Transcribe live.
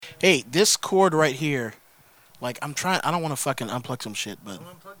Hey, this cord right here, like I'm trying. I don't want to fucking unplug some shit, but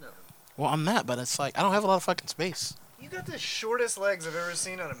well, I'm not. But it's like I don't have a lot of fucking space. You got the shortest legs I've ever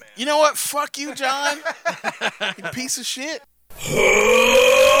seen on a man. You know what? Fuck you, John. You piece of shit.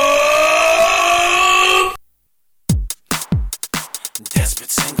 Desperate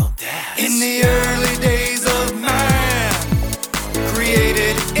single dad. In the early days of man,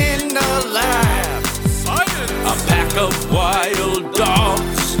 created in the lab. A pack of wild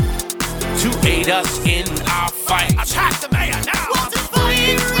dogs to aid us in our fight. Attack the mayor now! We'll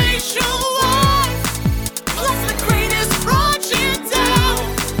defy racial wars, plus the greatest project down.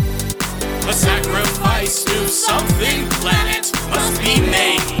 A sacrifice to something planet must be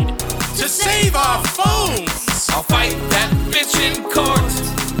made to save our phones. I'll fight that bitch in court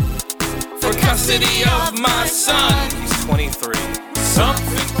for custody of my son. He's 23.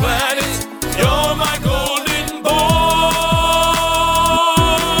 Something planet, you're my golden boy.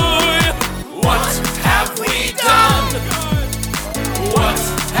 What have we done? What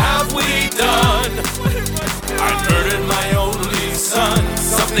have we done? I murdered my only son.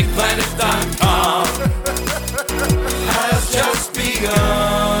 SomethingPlanet.com has just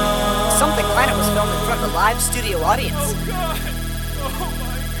begun. Something Planet was filmed in front of a live studio audience. Oh God! Oh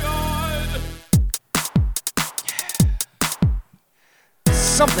my God!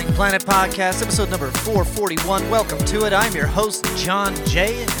 Something Planet Podcast, episode number 441. Welcome to it. I'm your host, John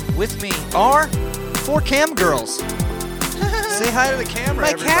Jay, and with me are four cam girls. Say hi to the camera, My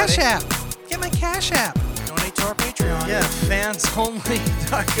everybody. Cash App. Get my Cash App. Donate to our Patreon. Yeah,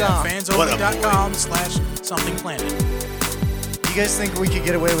 fansonly.com. Fansonly.com/somethingplanet. You guys think we could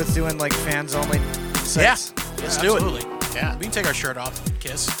get away with doing like fans only sites? Let's do it. Absolutely. Yeah, we can take our shirt off and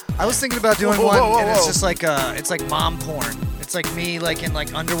kiss. I was thinking about doing Whoa, one, whoa, whoa, and it's whoa. just like it's like mom porn. It's like me like in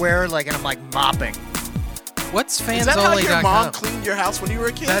like underwear, like and I'm like mopping. What's Is that how your mom fansonly.com? cleaned your house when you were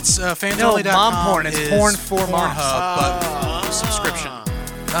a kid? That's No, fansonly.com. mom porn. It's is porn for moms. Pornhub, but subscription.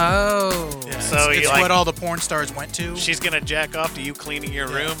 Oh. Yeah, So it's you like- what all the porn stars went to. She's gonna jack off to you cleaning your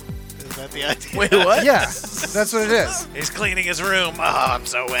room? Is that the idea? Wait, what? Yeah, that's what it is. He's cleaning his room. Oh, I'm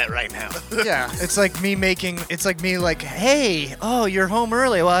so wet right now. Yeah, it's like me making. It's like me like, hey, oh, you're home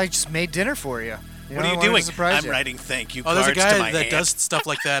early. Well, I just made dinner for you. What know, are I you wanted to doing? surprise I'm you. writing thank you Oh, there's cards a to guy my that aunt. does stuff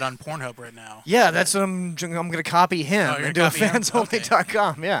like that on Pornhub right now. Yeah, that's what I'm gonna copy him Oh, you're and do a gonna copy him?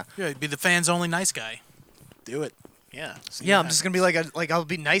 fansonly.com. Yeah. Yeah, he'd be the fans only nice guy. Do it. Yeah. Yeah, I'm just gonna be like I'll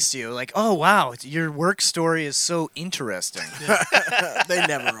be nice to you. Like, oh wow, your work story is so interesting. They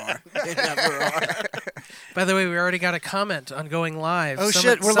never are. They never are. By the way, we already got a comment on going live. Oh,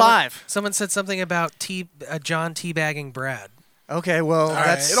 shit, we're live. Someone said something about John teabagging Brad. Okay, well All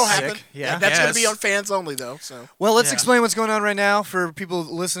that's right. It'll sick. happen. Yeah. That's gonna Yes. be on fans only though. So Well, let's Yeah. explain what's going on right now for people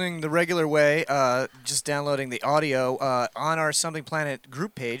listening the regular way, just downloading the audio on our Something Planet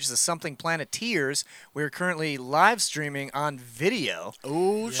group page, the Something Planeteers. We're currently live streaming on video.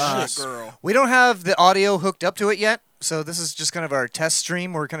 oh Yes. shit, girl. We don't have the audio hooked up to it yet, so this is just kind of our test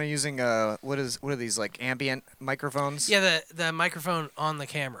stream. We're kind of using what are these like ambient microphones? Yeah, the microphone on the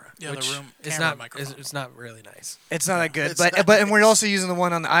camera. Yeah, the which room is camera not microphone. it's not really nice. It's not that good, It's but not and we're nice. also using the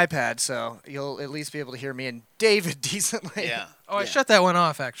one on the iPad, so you'll at least be able to hear me and David decently. Yeah. Oh, I shut that one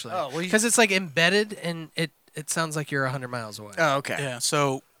off actually. Oh, well, because it's like embedded and it sounds like you're 100 miles away. Oh, okay. Yeah,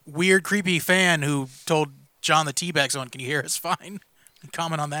 so weird, creepy fan who told John the Teabag zone, can you hear us fine?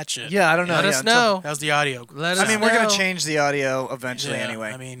 Comment on that shit. Yeah, I don't know. Let yeah, us until- know. How's the audio? Let I us mean, we're gonna know. change the audio eventually Yeah,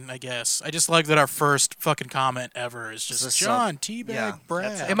 anyway. I mean, I guess. I just like that our first fucking comment ever is just It's a John Teabag yeah.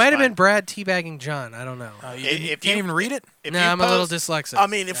 Brad. It might have fine. been Brad teabagging John. I don't know. You If can't you- even read it? If No, you I'm a little post- dyslexic. I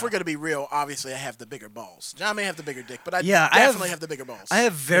mean, if we're gonna be real, obviously I have the bigger balls. John may have the bigger dick, but I Yeah, I definitely have- have the bigger balls. I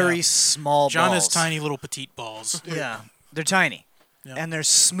have very Yeah. small John balls. has tiny little petite balls. Yeah, they're tiny, Yeah. and they're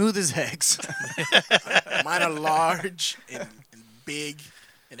smooth as eggs. Mine are large and big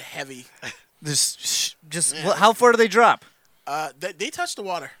and heavy. just, Yeah. how far do they drop? They touch the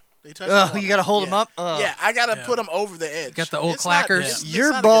water. They touch. Oh, the water. you gotta hold them Yeah. up. Oh. Yeah, I gotta Yeah. put them over the edge. Got the old It's not- clackers. it's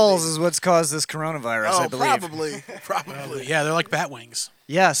Your not a good balls thing. is what's caused this coronavirus, I Oh, believe. probably, probably. Yeah, they're like bat wings.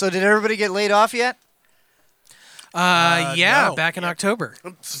 Yeah. So did everybody get laid off yet? Yeah, no. back in October.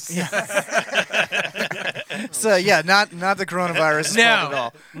 So yeah, not the coronavirus fault at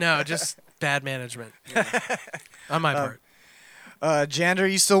all. No, just bad management on my part.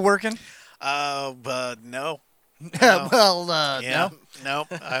 Jander, you still working? But no. well, Yeah. no.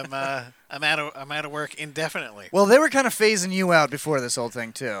 No. I'm out of work indefinitely. Well, they were kind of phasing you out before this whole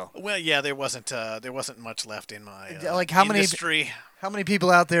thing too. Well, yeah, there wasn't much left in my Like, how many- industry. How many people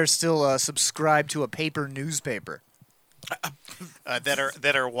out there still subscribe to a paper newspaper?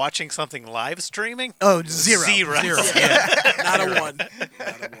 That are watching something live streaming. Oh, zero. Zero. Zero. Not a one.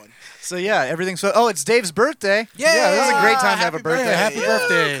 Not a one. So yeah, everything's. Oh, it's Dave's birthday. Yeah, this is a great time to have a birthday. Happy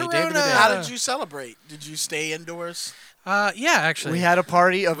birthday, Corona. David. the Day. How did you celebrate? Did you stay indoors? Yeah, actually. We had a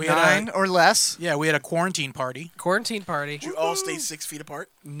party of We had 9 or less. Yeah, we had a quarantine party. quarantine party. Did you all stay 6 feet apart?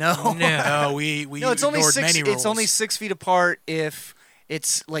 No, No, we no, it's only ignored 6. many rules. It's only 6 feet apart if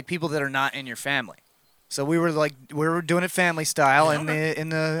it's like people that are not in your family. So we were doing it family style in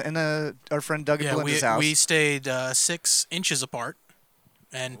the our friend Doug and Yeah, Belinda's house. we stayed 6 inches apart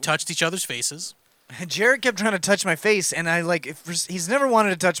and touched each other's faces. And Jared kept trying to touch my face, and I he's never wanted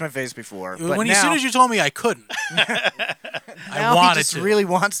to touch my face before. But When now, as soon as you told me I couldn't, now I wanted he just to. really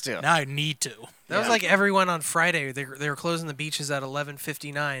wants to. Now I need to. That was like everyone on Friday. They were closing the beaches at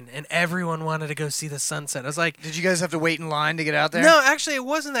 11:59, and everyone wanted to go see the sunset. I was like, Did you guys have to wait in line to get out there? no, actually, it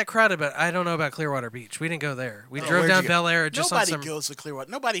wasn't that crowded, but I don't know about Clearwater Beach. We didn't go there. We drove where'd down you go? Bel Air just Nobody on some. goes to Clearwater.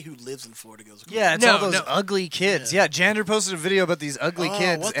 Nobody who lives in Florida goes to Clearwater. Yeah, it's No, all those no. ugly kids. Yeah, Jander posted a video about these ugly Oh,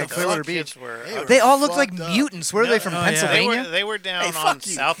 kids what the at Clearwater fuck? Beach. Were, They all look like fucked up. mutants. Where are they from? Oh, yeah. Pennsylvania? They were down Hey, on fuck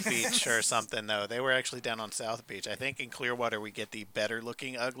you. South Beach or something, though. They were actually down on South Beach. I think in Clearwater we get the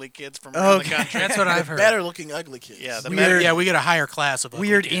better-looking ugly kids from around the Okay. country. That's what I've heard. Better looking ugly kids. Yeah, the Weird. better. Yeah, we get a higher class of ugly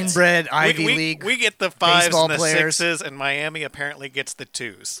Weird kids. inbred Ivy we, League. we get the 5s baseball and the players. 6s, and Miami apparently gets the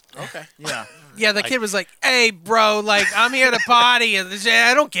 2s. Okay. yeah. Yeah, the kid was like, "Hey, bro, like I'm here to party, and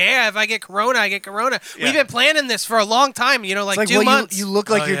I don't care if I get corona, I get corona. Yeah. We've been planning this for a long time, like, It's like, 2 well, months." you look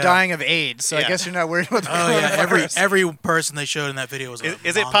like Oh, you're yeah. dying of AIDS, so I Yeah. guess you're not worried about the Oh yeah, coronavirus. every person they showed in that video was.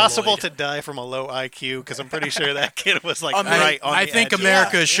 Is it possible to die from a low IQ? Because I'm pretty sure that kid was like right on I the think edge.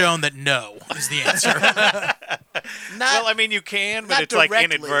 America has shown that no is the answer. Well, I mean, you can, but not it's like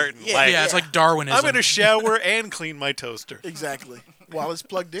directly. inadvertent. Yeah, like, yeah, it's like Darwinism. I'm going to shower and clean my toaster. Exactly. While it's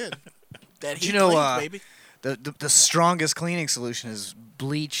plugged in. That heat you know, cleans, baby. The strongest cleaning solution is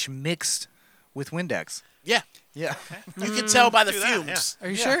bleach mixed with Windex. Yeah. Yeah. You can tell by the do that, fumes. Are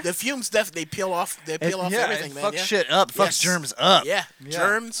you sure? The fumes definitely peel off. They peel off everything, it man. fucks Yeah. shit up. Fucks Yes. germs up. Yeah.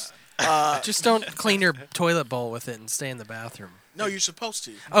 Germs. Just don't clean your toilet bowl with it and stay in the bathroom. No, you're supposed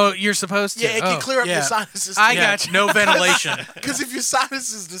to. Oh, you're supposed to. Yeah, it can Oh. clear up yeah. your sinuses. I yeah, got you. no ventilation. Because if your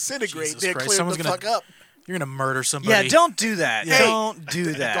sinuses disintegrate, Jesus they're Christ, cleared someone's the gonna- fuck up. You're gonna murder somebody. Yeah, don't do that. Hey. Don't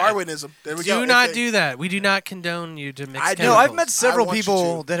do that. Darwinism. There we go. Do not do that. We do not condone you to mix I do. No, I've chemicals. met several want you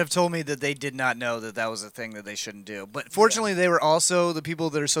people to. that have told me that they did not know that that was a thing that they shouldn't do. But fortunately, they were also the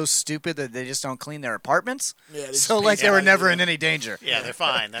people that are so stupid that they just don't clean their apartments. Yeah, they just So, like, paint they were it. never in any danger. Yeah, they're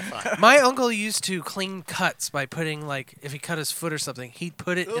fine. They're fine. My uncle used to clean cuts by putting, like, if he cut his foot or something, he'd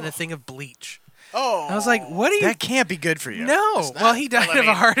put it in a thing of bleach. Oh. I was like, what are you? That can't be good for you. No. Well, he died Well, I of a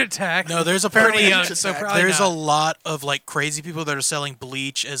mean- heart attack. No, there's fairly apparently young, bleach so attack. probably there's a not. lot of like crazy people that are selling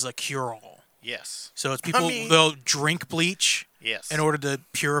bleach as a cure-all. Yes. So it's people mean- they'll drink bleach Yes. in order to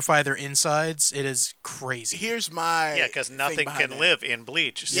purify their insides. It is crazy. Here's my. Yeah, because thing nothing behind can that. live in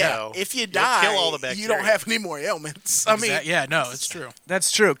bleach. Yeah, So if you you'll die, kill all the you bacteria. don't have any more ailments. I mean, Yeah, no, it's true. That's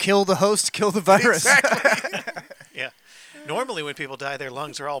true. Kill the host, kill the virus. Yeah. Normally, when people die, their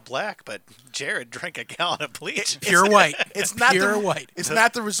lungs are all black, but Jared drank a gallon of bleach. Pure white. it's not pure the, white. It's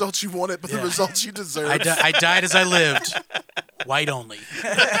not the results you wanted, but the Yeah. results you deserve. I died as I lived. White only.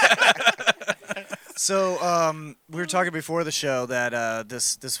 So we were talking before the show that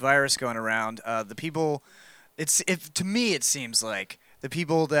this virus going around, the people, to me it seems like the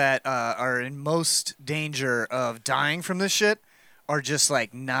people that are in most danger of dying from this shit are just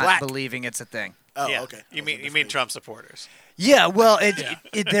like not Black. believing it's a thing. Oh, yeah. okay. You mean Trump supporters? Yeah, well,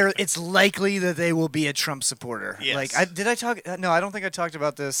 it's likely that they will be a Trump supporter. Yes. Like, I talk? No, I don't think I talked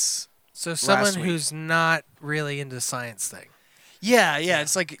about this. So someone week. who's not really into the science thing. Yeah,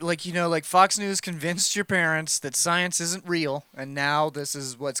 it's like like Fox News convinced your parents that science isn't real, and now this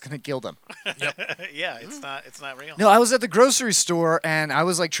is what's gonna kill them. Yeah, it's not real. No, I was at the grocery store and I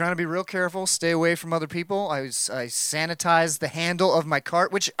was like trying to be real careful, stay away from other people. I sanitized the handle of my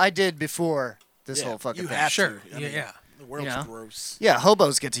cart, which I did before this Yeah, whole fucking you thing. have Sure. to. I mean, Yeah. The world's You know? gross. Yeah,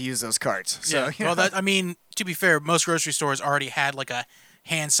 hobos get to use those carts. So, you know. Well, I mean, to be fair, most grocery stores already had like a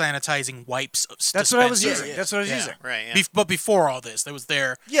hand sanitizing wipes. That's what I was dispenser. using. That's what I was Yeah. using. Right. Yeah. But before all this, that was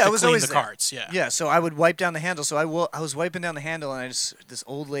there. Yeah, to it was clean always the there. carts. Yeah. Yeah, so I would wipe down the handle. So I was wiping down the handle, and this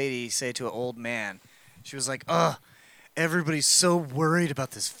old lady say to an old man, she was like, "Ugh, everybody's so worried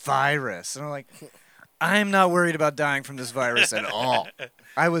about this virus," and I'm like, "I'm not worried about dying from this virus at all."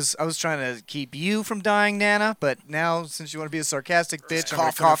 I was trying to keep you from dying, Nana, but now since you want to be a sarcastic bitch, I'm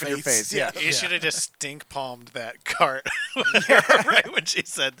gonna cough in your face. Yeah. You should have just stink palmed that cart right when she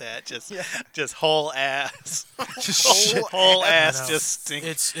said that. Just whole ass, whole ass, No. just stink.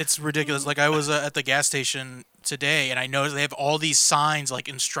 It's ridiculous. Like I was at the gas station today, and I noticed they have all these signs like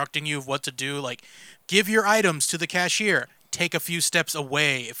instructing you of what to do. Like, give your items to the cashier. take a few steps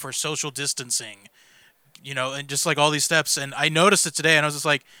away for social distancing, and just like all these steps. And I noticed it today, and I was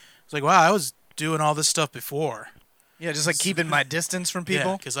like, wow, I was doing all this stuff before. Yeah, just like keeping my distance from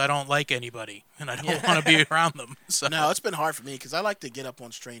people. because I don't like anybody and I don't want to be around them. So. No, it's been hard for me because I like to get up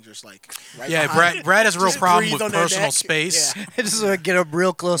on strangers like right Yeah, behind Brad has a real just problem breathe with on their personal neck. space. Yeah. Just get up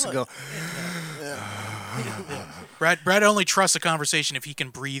real close and go. Brad only trusts a conversation if he can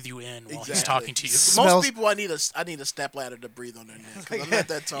breathe you in while he's Exactly. talking to you. Smells- Most people, I need a step ladder to breathe on their neck because I'm not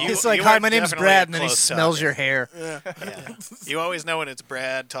that tall. It's like, you hi, are my name's definitely Brad, a and then he close smells talker. your hair. Yeah. You always know when it's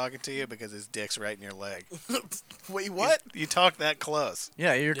Brad talking to you because his dick's right in your leg. Wait, what? You talk that close.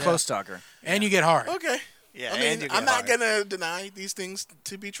 Yeah, you're a close talker. And you get hard. Okay. Yeah, I and mean, you I'm get not hard. gonna deny these things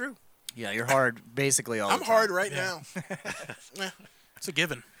to be true. Yeah, you're hard basically all I'm the time. hard right now. It's a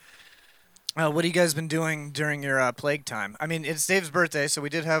given. What have you guys been doing during your plague time? I mean, it's Dave's birthday, so we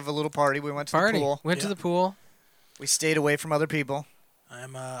did have a little party. We went to Party. the pool. Went to the pool. We stayed away from other people.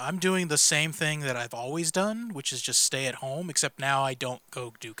 I'm doing the same thing that I've always done, which is just stay at home. Except now I don't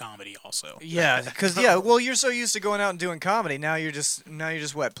go do comedy. Also. Yeah, because well, you're so used to going out and doing comedy. Now you're just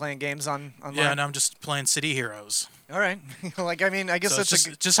what, playing games online? Yeah, and I'm just playing City Heroes. All right. Like, I mean, I guess So that's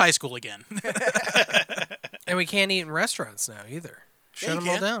it's just high school again. And we can't eat in restaurants now either. Yeah, Shut you them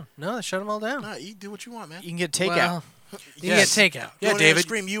all can. down. No, they shut them all down. No, you do what you want, man. you can get takeout. Well, you can Yes. get takeout. Yeah, Go in there and David.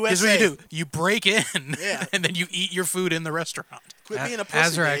 scream Here's what you USA. do: you break in, Yeah. and then you eat your food in the restaurant. Quit being a pussy,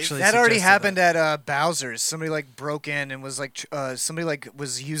 Azra Dave. actually That already suggested happened at Bowser's. Somebody like broke in and was like, somebody like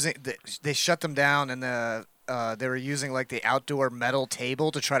was using. They shut them down and they were using like the outdoor metal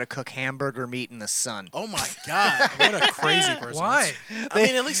table to try to cook hamburger meat in the sun. Oh my god. What a crazy person! Why? I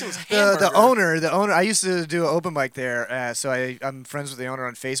mean, at least it was The hamburger. the owner. I used to do an open mic there, so I'm friends with the owner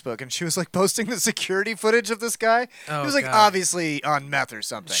on Facebook, and she was like posting the security footage of this guy. Oh, he was like God. obviously on meth or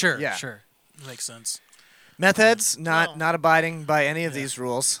something. Sure, yeah. sure. Makes sense. Meth heads not abiding by any of these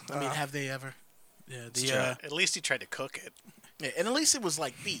rules. I mean, have they ever? Yeah, At least he tried to cook it. Yeah, and at least it was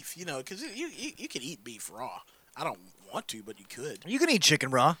like beef, because you can eat beef raw. I don't want to, but you could. You can eat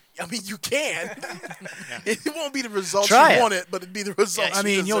chicken raw. I mean, you can. It won't be the results Try you it. wanted, but it'd be the results. I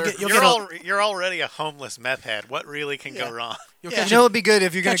mean, you'll deserve. get You're already a homeless meth head. What really can go wrong? you'll You catch, know, it'd be good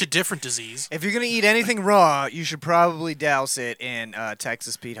if you're gonna catch a different disease. if you're gonna eat anything raw, you should probably douse it in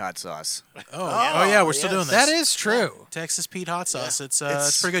Texas Pete hot sauce. Oh yeah, we're still yes. doing this. That is true. Texas Pete hot sauce. It's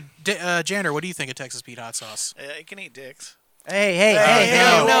It's- pretty good. Jander, what do you think of Texas Pete hot sauce? You can eat dicks. Hey,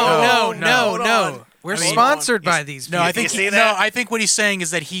 No, no, no, hold no. on. We're I mean- sponsored by these people. No, I You think see that? I think what he's saying is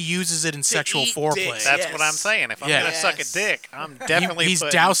that he uses it in sexual eat foreplay. dicks. That's Yes. what I'm saying. If I'm Yeah. gonna suck a Yes. dick, I'm definitely he's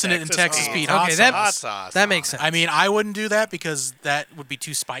putting dousing it in Texas Pete hot Okay, sauce. hot sauce. That makes sense. I mean, I wouldn't do that because that would be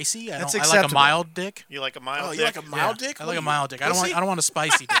too spicy. I That's like a acceptable. mild dick. You like a mild Oh, dick? you like a mild Yeah, dick? I What like are a you, mild dick. I pussy? don't want a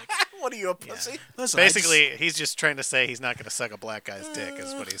spicy dick. What are you, a pussy? Listen, I just- Basically, he's just trying to say he's not going to suck a black guy's dick.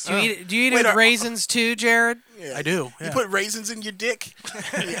 Is what he's do you saying. eat, do you eat Wait, it with raisins too, Jared? Yeah. I do. You yeah. put raisins in your dick?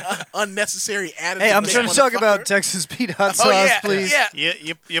 Yeah, unnecessary additives. Hey, I'm trying to talk about Texas Pete hot sauce, Oh yeah, please. yeah.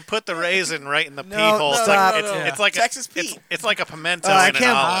 You put the raisin right in the pee No, hole. no, It's no, like no, it's, no. it's like Texas a, it's, Pete. it's like a pimento I in an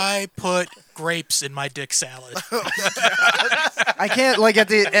can't- olive. I put grapes in my dick salad. I can't like at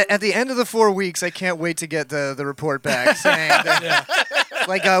the end of the 4 weeks. I can't wait to get the report back saying that,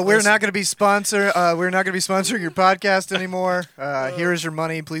 like we're not going to be sponsoring your podcast anymore. Here is your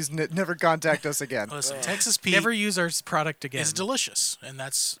money. Please never contact us again. Listen, Texas Pete Never use our product again. is delicious, and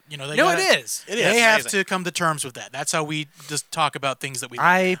that's they No, gotta- it is. It They is. have amazing. to come to terms with that. That's how we just talk about things that we.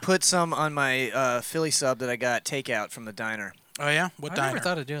 I put some on my Philly sub that I got takeout from the diner. Oh yeah, what I diner? never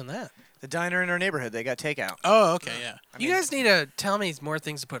thought of doing that. The diner in our neighborhood, they got takeout. Oh okay, yeah. You guys need to tell me more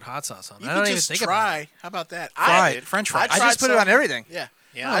things to put hot sauce on. You I don't could even just think try. How about that? Fried, did. French fries. I tried just put it on some- everything. Yeah.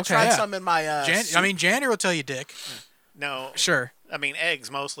 Yeah. I okay, tried yeah. some in my. I mean, Jander will tell you dick. No, about it. Sure. I mean eggs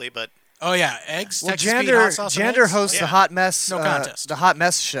mostly, but Oh yeah, eggs. Well, Texas Pete hot Jander sauce and Jander eggs? hosts Yeah. the hot mess, No contest. the hot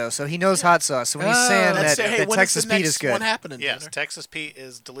mess show, so he knows hot sauce. So when he's saying Let's that, say, hey, that when Texas is the Pete next is good, one happening? yes, Jander? Texas Pete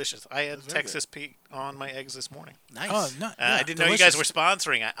is delicious. I had Texas Pete on my eggs this morning. Nice. Oh no, I didn't know you guys were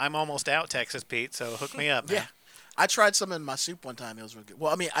sponsoring. I'm almost out, Texas Pete. So hook me up. Yeah. man. I tried some in my soup one time. It was really good.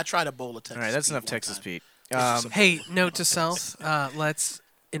 Well, I mean, I tried a bowl of Texas. all right, that's Pete enough one Texas time. Pete. Hey, note to self: let's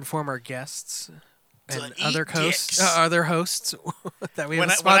inform our guests and To other eat hosts, dicks. other hosts that we have When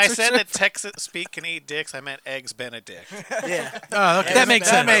a I sponsorship. said that Texas Pete can eat dicks, I meant eggs Benedict. Yeah. Oh, okay. That makes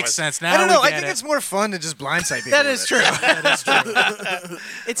That sense. makes sense. Now I don't know. we I get think it. it's more fun to just blindside people. that with is it. true.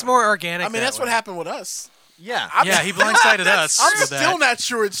 It's more organic. I mean, that that's what way. happened with us. Yeah. Yeah, he blindsided us. I'm with still that. not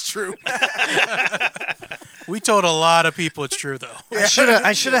sure it's true. We told a lot of people it's true, though.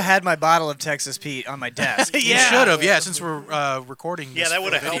 I should have had my bottle of Texas Pete on my desk. You should have, yeah, since we're recording. Yeah, this that for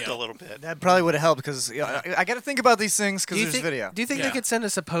would have video. helped a little bit. That probably would have helped because I got to think about these things because there's video. Do you think Yeah. they could send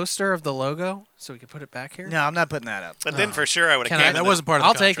us a poster of the logo so we could put it back here? No, I'm not putting that up. But then for sure I would have Can I- came. That wasn't part of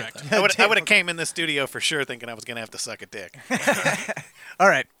I'll the take it. contract. Then. I would have came in the studio for sure thinking I was gonna have to suck a dick. All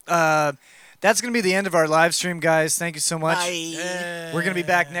right. That's going to be the end of our live stream, guys. Thank you so much. We're going to be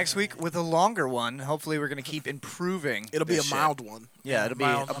back next week with a longer one. Hopefully, we're going to keep improving. It'll be a this shit. mild one. Yeah, it'll be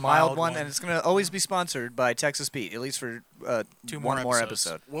mild- a a mild mild one, one. and it's going to always be sponsored by Texas Pete, at least for Two one more more episodes.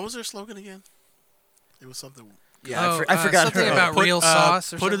 episode. What was their slogan again? It was something. Yeah, Oh, I forgot something her. about real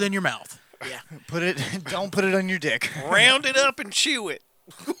sauce or Put it something? in your mouth. Put it. Don't put it on your dick. Round it up and chew it.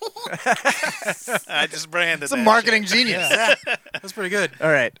 I just branded. It's a that marketing shit. genius. That's pretty good.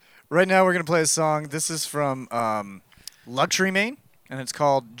 All right. Right now, we're going to play a song. This is from Luxury Mane, and it's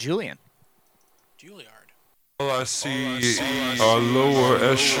called Julian. Juilliard. All I see are lower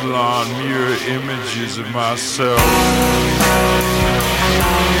echelon mirror images of myself. And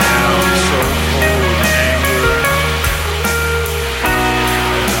I'm so cold and angry.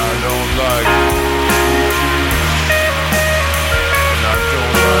 And I don't like and I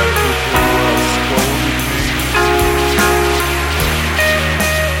don't like people who are scolding me.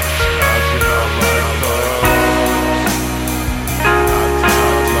 I do not like love. I do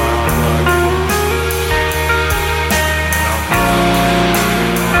not like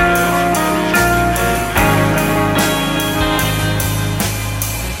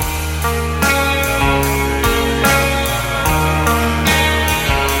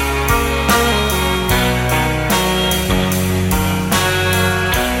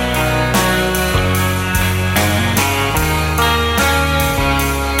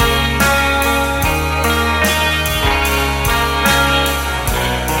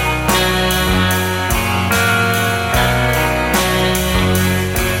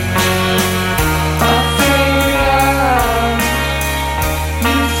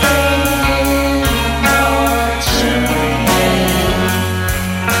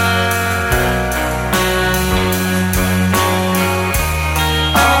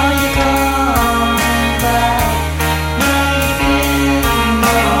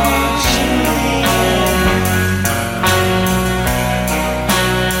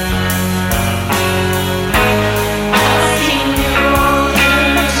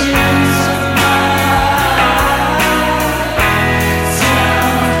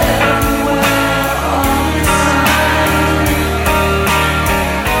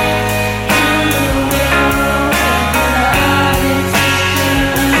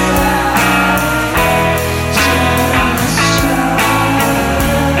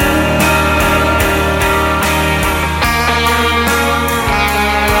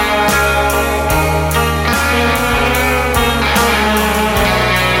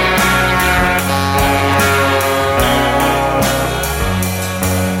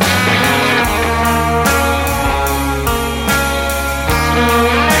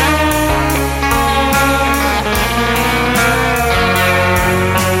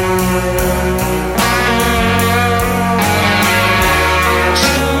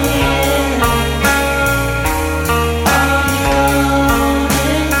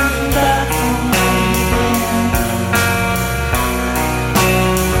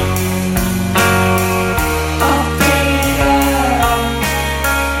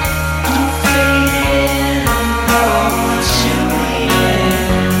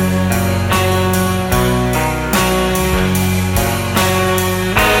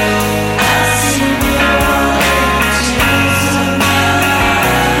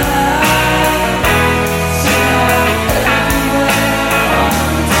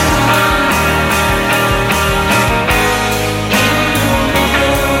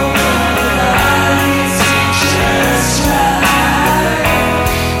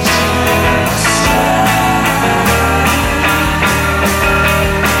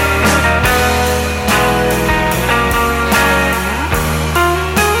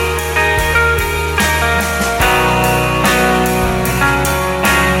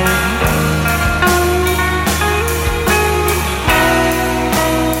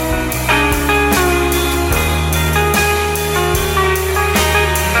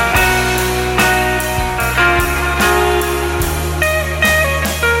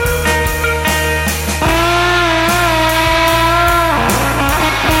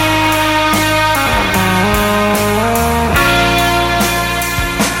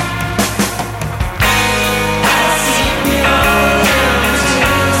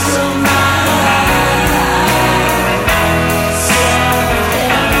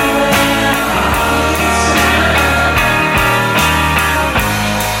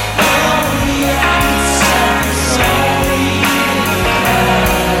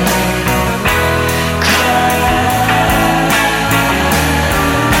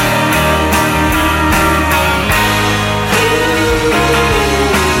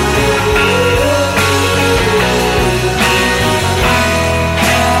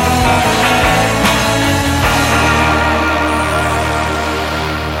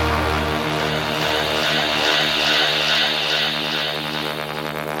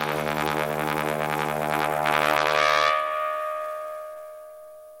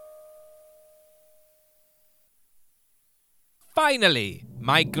Finally,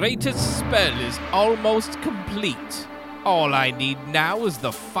 my greatest spell is almost complete. All I need now is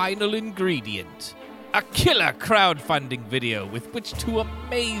the final ingredient. A killer crowdfunding video with which to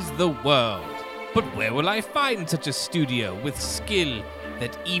amaze the world. But where will I find such a studio with skill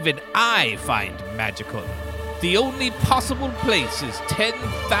that even I find magical? The only possible place is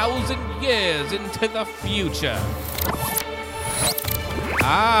 10,000 years into the future.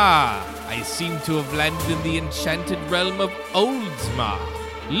 Ah, I seem to have landed in the enchanted realm of Oldsmar.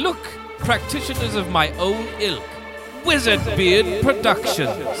 Look, practitioners of my own ilk, Wizardbeard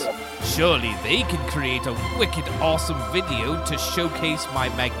Productions. Surely they can create a wicked awesome video to showcase my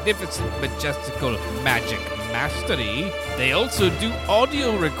magnificent majestical magic mastery. They also do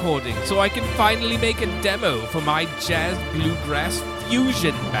audio recording, so I can finally make a demo for my jazz bluegrass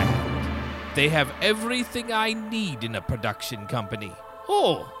fusion band. They have everything I need in a production company.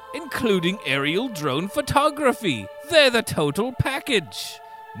 Oh, including aerial drone photography. They're the total package.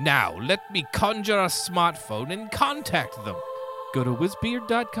 Now, let me conjure a smartphone and contact them. Go to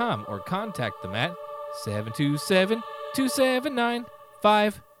wizbeard.com or contact them at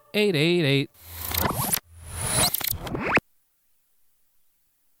 727-279-5888.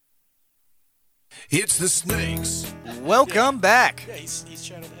 It's the Snakes. Welcome back. Yeah, he's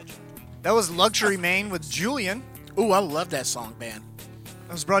Shadow Edge. That was Luxury Main with Julian. Ooh, I love that song, band.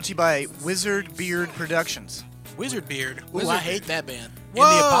 That was brought to you by Wizard Beard Productions. Wizard Beard. Ooh, I hate that band. In the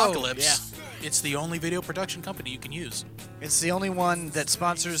apocalypse, it's the only video production company you can use. It's the only one that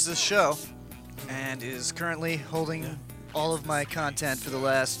sponsors this show and is currently holding all of my content for the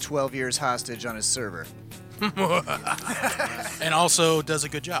last 12 years hostage on his server. And also does a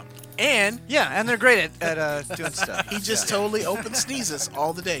good job. And yeah, and they're great at doing stuff. He just totally open sneezes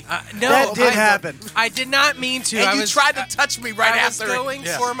all the day. No, that did happen. I did not mean to. And you tried to touch me right after. I was going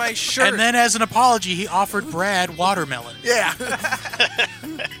for my shirt. And then as an apology, he offered Brad watermelon. Yeah.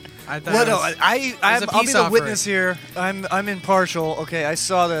 I'll be the witness here. I'm impartial. Okay, I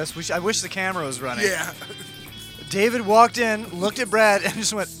saw this. I wish the camera was running. Yeah. David walked in, looked at Brad, and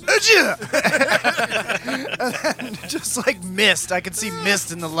just went, "Achoo!" And then just like mist. I could see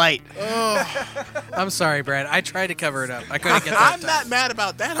mist in the light. Oh. I'm sorry, Brad. I tried to cover it up. I couldn't get that I'm not mad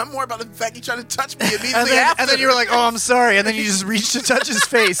about that. I'm more about the fact you tried to touch me immediately after. And then you were like, "Oh, I'm sorry," and then you just reached to touch his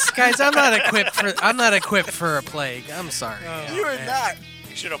face. Guys, I'm not equipped for a plague. I'm sorry. You are not.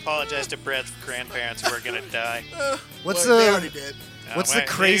 You should apologize to Brad's grandparents who are gonna die. What's They already did. What's wait,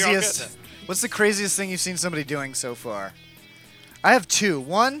 the maybe you're all good craziest? What's the craziest thing you've seen somebody doing so far? I have two.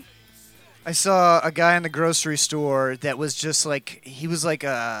 One, I saw a guy in the grocery store that was just like he was like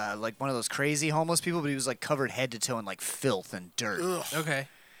one of those crazy homeless people, but he was like covered head to toe in like filth and dirt. Ugh. Okay.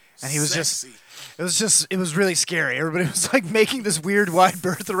 And he was Sexy. it was really scary. Everybody was like making this weird wide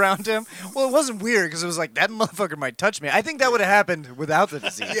berth around him. Well, it wasn't weird because it was like that motherfucker might touch me. I think that would have happened without the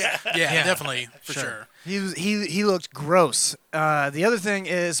disease. Yeah, definitely, for sure. He looked gross. The other thing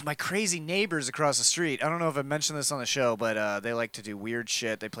is my crazy neighbors across the street. I don't know if I mentioned this on the show, but they like to do weird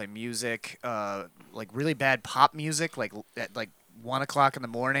shit. They play music, like really bad pop music, like at like 1 o'clock in the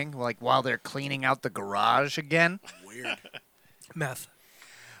morning, like while they're cleaning out the garage again. Weird. Meth.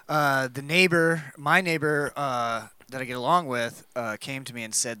 My neighbor that I get along with, came to me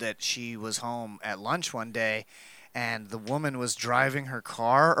and said that she was home at lunch one day, and the woman was driving her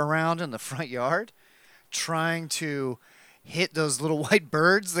car around in the front yard, trying to hit those little white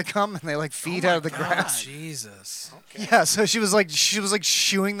birds that come and they like feed out of the grass. Jesus. Okay. Yeah, so she was like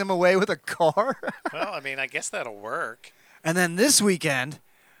shooing them away with a car. Well, I mean, I guess that'll work. And then this weekend,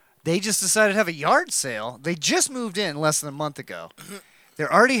 they just decided to have a yard sale. They just moved in less than a month ago.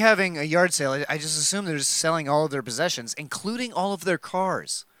 They're already having a yard sale. I just assume they're just selling all of their possessions, including all of their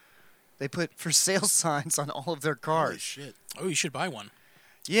cars. They put for sale signs on all of their cars. Holy shit. Oh, you should buy one.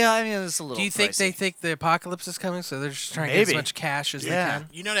 Yeah, I mean, it's a little Do you think pricey. they think the apocalypse is coming, so they're just trying to get as Maybe. much cash as they Yeah. can?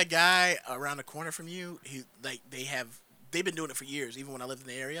 You know that guy around the corner from you? They've been doing it for years, even when I lived in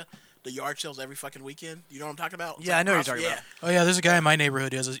the area. The yard sales every fucking weekend. You know what I'm talking about? It's Yeah, like I know what across- you're talking Oh yeah, there's a guy in my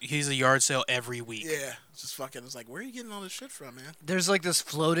neighborhood. He's a yard sale every week. Yeah, it's just fucking. It's like, where are you getting all this shit from, man? There's like this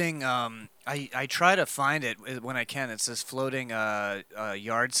floating. I try to find it when I can. It's this floating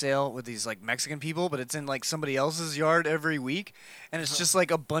yard sale with these like Mexican people, but it's in like somebody else's yard every week, and it's just like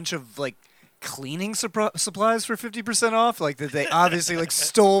a bunch of like cleaning supplies for 50% off, like that they obviously like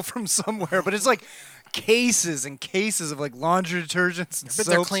stole from somewhere. But it's like cases and cases of like laundry detergents and But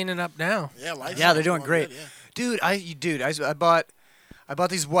they're soaps. cleaning up now. Yeah, They're doing great. Good, yeah. Dude, I bought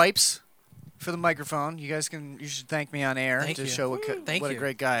these wipes for the microphone. You should thank me on air Thank to you. show what Thank a you.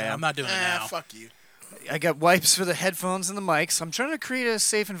 great guy I am. I'm not doing it now. Fuck you. I got wipes for the headphones and the mics. I'm trying to create a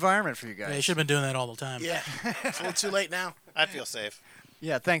safe environment for you Yeah, guys. you should have been doing that all the time. Yeah, it's a little too late now. I feel safe.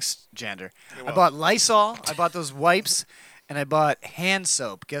 Yeah, thanks, Jander. You're I welcome. bought Lysol, I bought those wipes, and I bought hand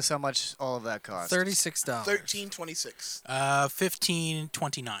soap. Guess how much all of that cost? $36. $13.26.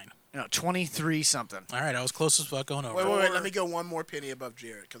 $15.29. No, 23 something. All right, I was close as fuck going over. Wait. Let me go one more penny above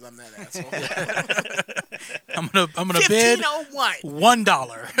Jared because I'm that asshole. I'm gonna bid $15.01. $1.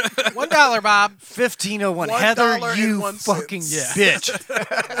 $1, Bob. 1501. Heather, you $1.01. fucking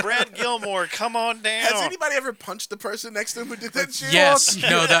bitch. Brad Gilmore, come on down. Has anybody ever punched the person next to him who did that shit? Yes.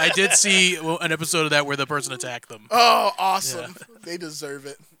 No, I did see an episode of that where the person attacked them. Oh, awesome. Yeah. They deserve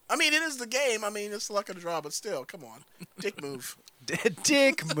it. I mean, it is the game. I mean, it's luck of the draw, but still, come on. Dick move.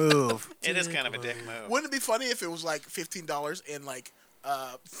 Dick move. It is kind of a dick move. Wouldn't it be funny if it was like $15 and like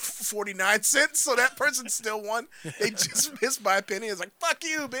 49 cents, so that person still won? They just missed by a penny. It's like, fuck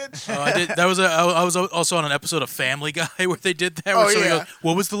you, bitch. Oh, I did. I was also on an episode of Family Guy where they did that. Where Oh, somebody yeah. goes,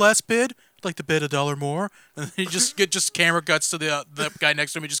 what was the last bid? I'd like to bid $1 more. And then he just camera cuts to the guy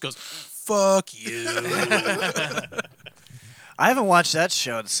next to him. He just goes, fuck you. I haven't watched that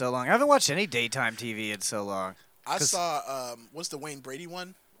show in so long. I haven't watched any daytime TV in so long. I saw, what's the Wayne Brady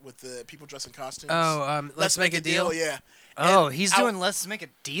one with the people dressed in costumes? Oh, Let's Make a Deal? Yeah. Oh, And he's I- doing Let's Make a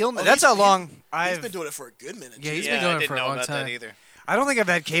Deal? Oh, That's how long He's I've... been doing it for a good minute. Yeah, he's Yeah, been I doing it didn't for a know long about time. that either. I don't think I've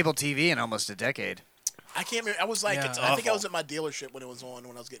had cable TV in almost a decade. I can't remember. I was like, Yeah. I think I was at my dealership when it was on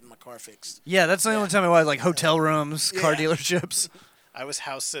when I was getting my car fixed. Yeah, that's the only time I was like hotel rooms, car Yeah. dealerships. I was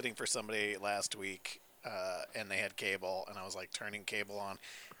house sitting for somebody last week, and they had cable, and I was like turning cable on.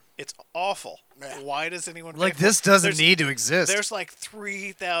 It's awful. Yeah. Why does anyone Like, pay for this it? doesn't There's- need to exist. There's like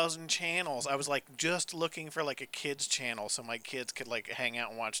 3,000 channels. I was like just looking for like a kids channel so my kids could like hang out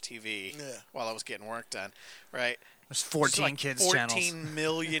and watch TV Yeah. while I was getting work done. Right? There's 14 like kids 14 channels.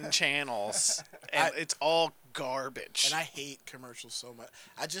 million channels, and it's all garbage. And I hate commercials so much.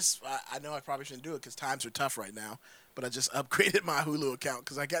 I know I probably shouldn't do it because times are tough right now. But I just upgraded my Hulu account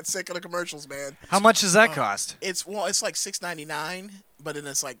because I got sick of the commercials, man. How much does that cost? It's like $6.99, but then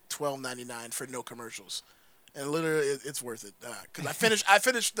it's like $12.99 for no commercials. And literally, it's worth it because I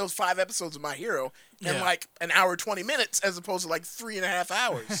finished those 5 episodes of My Hero in Yeah. like an hour 20 minutes as opposed to like 3.5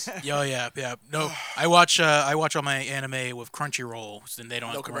 hours. Oh yeah. No, I watch all my anime with Crunchyroll, and they don't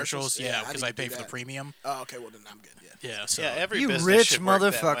No have commercials. commercials? Yeah, I because need I to do pay for the that. premium. Oh, okay, well then I'm good. Yeah, Yeah. So yeah, every You business rich should work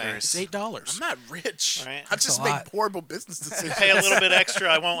that way. motherfuckers. it's $8. I'm not rich. Right. I just a make lot. horrible business decisions. Pay a little bit extra,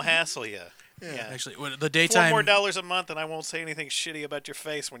 I won't hassle you. Yeah. Actually, the $4 daytime. more dollars a month, and I won't say anything shitty about your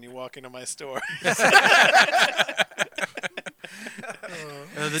face when you walk into my store.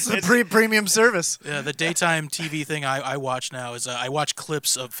 It's a premium service. The daytime TV thing I watch now is I watch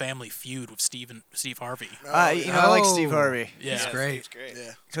clips of Family Feud with Steve Harvey. I like Steve Harvey. Yeah, He's great. It's great.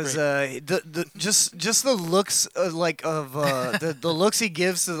 Yeah. Because just the looks the looks he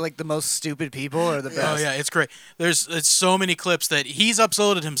gives to like the most stupid people are the best. Oh yeah, it's great. It's so many clips that he's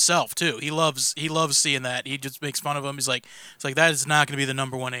uploaded himself too. He loves seeing that. He just makes fun of him. He's like, it's like that is not going to be the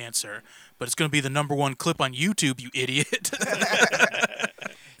number one answer, but it's going to be the number one clip on YouTube. You idiot.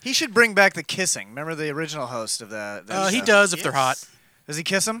 He should bring back the kissing. Remember the original host of that? He show? does if they're hot. Does he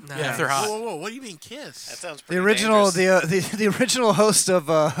kiss him? Yeah, if they're hot. Whoa, what do you mean kiss? That sounds The pretty original, dangerous. the original host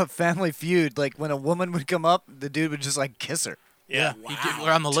of Family Feud, like when a woman would come up, the dude would just like kiss her, Yeah. He did,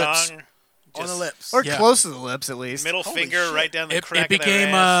 on the lips. Tongue, On the just lips. or Yeah. close to the lips at least. middle Holy finger shit. right down the It crack became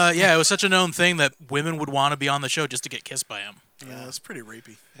of their ass. it was such a known thing that women would want to be on the show just to get kissed by him. Yeah, it's pretty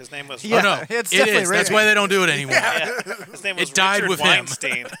rapey. His name was Yeah, Oh no, it's it definitely is. That's rapey. why they don't do it anymore. His name was It died Richard with him.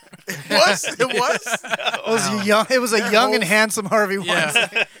 Weinstein. It was? It was a young and handsome Harvey Weinstein.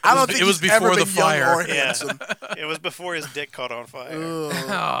 Yeah, I don't think it was he's ever before the been young fire. or Yeah. handsome. It was before his dick caught on fire.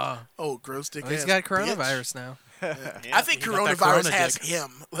 Oh, Oh, gross dick. he's ass got bitch. coronavirus now. I think He's got that coronavirus corona has dick. him.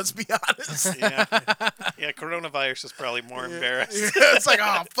 Let's be honest. Yeah. Yeah, coronavirus is probably more embarrassed. It's like,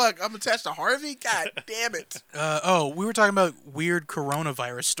 oh fuck, I'm attached to Harvey. God damn it. We were talking about weird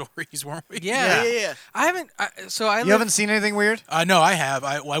coronavirus stories, weren't we? Yeah. I haven't. You haven't seen anything weird? No, I have.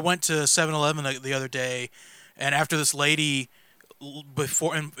 I went to 7-Eleven the other day, and after this lady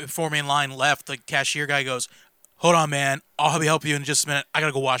before me in line left, the cashier guy goes, "Hold on, man. I'll help you in just a minute. I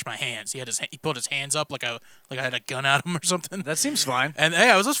gotta go wash my hands." He put his hands up like I had a gun at him or something. That seems fine. And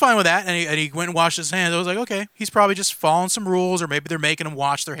hey, I was just fine with that. And he went and washed his hands. I was like, okay, he's probably just following some rules, or maybe they're making him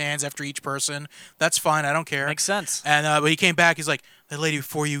wash their hands after each person. That's fine. I don't care. Makes sense. And but he came back. He's like, "That lady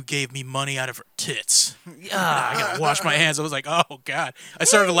before you gave me money out of her tits. I gotta wash my hands." I was like, "Oh God!" I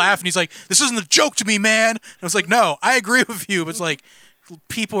started to laugh, and he's like, "This isn't a joke to me, man." And I was like, "No, I agree with you." But it's like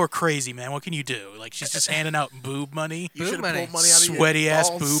people are crazy, man. What can you do? Like, she's just handing out boob money. You should have pulled money out of your Sweaty ass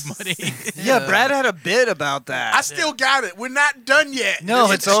balls. boob money. Yeah, Brad had a bit about that. I still got it. We're not done yet. No,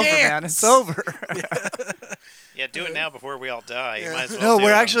 There's it's a over, chance. man. It's over. Yeah, do it now before we all die. You might as well No, do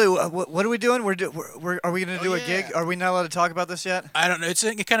we're it. actually. What are we doing? Are we going to do a yeah. gig? Are we not allowed to talk about this yet? I don't know. It's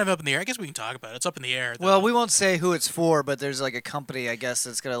kind of up in the air. I guess we can talk about it. It's up in the air. though. Well, we won't say who it's for, but there's like a company, I guess,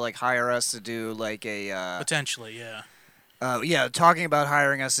 that's gonna like hire us to do like a. Potentially, yeah. Yeah, talking about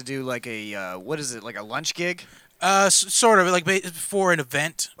hiring us to do like a what is it, like a lunch gig, Sort of like for an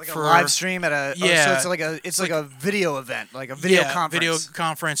event, like for a live stream at a. Yeah. So it's like a video event, like a video conference. Video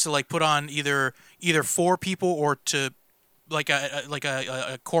conference to like put on either for people or to like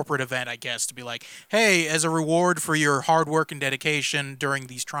a corporate event, I guess, to be like, hey, as a reward for your hard work and dedication during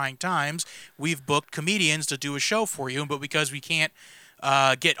these trying times, we've booked comedians to do a show for you, but because we can't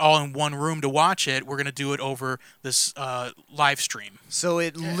get all in one room to watch it, we're gonna do it over this live stream. So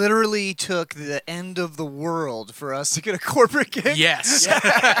it literally took the end of the world for us to get a corporate gig. Yes.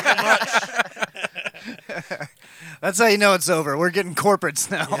 That's how you know it's over. We're getting corporates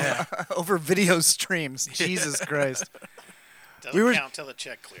now Yeah. over video streams. Jesus Christ. Doesn't count till the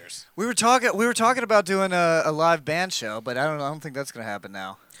check clears. We were talking about doing a live band show, but I don't think that's gonna happen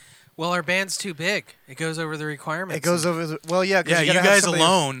now. Well, our band's too big. It goes over the requirements. It goes over. Yeah. 'Cause Yeah, you you gotta have guys somebody-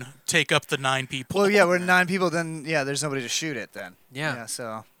 alone take up the 9 people. Well, yeah, we're 9 people. Then there's nobody to shoot it. Then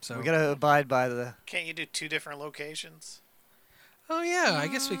so we gotta abide by the. Can't you do 2 different locations? Oh yeah, I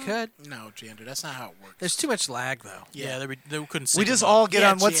guess we could. No, Jander, that's not how it works. There's too much lag though. Yeah, they couldn't. We sync just them up. all get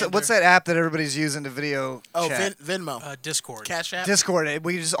Yeah, on what's that app that everybody's using to video Oh, chat? Venmo. Discord. Cash App. Discord.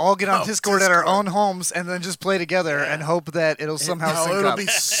 We just all get on Oh, Discord at our Discord. own homes and then just play together and hope that it'll somehow No, sync it'll up. be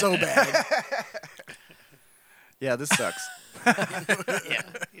so bad. Yeah, this sucks. Yeah,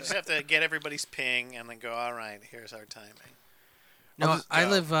 you just have to get everybody's ping and then go. All right, here's our timing. No,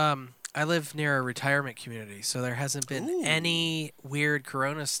 I live near a retirement community, so there hasn't been any weird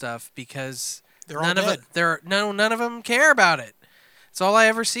Corona stuff because They're all none of dead. it. None of them care about it. It's all I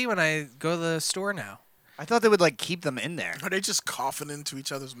ever see when I go to the store now. I thought they would like keep them in there. Are they just coughing into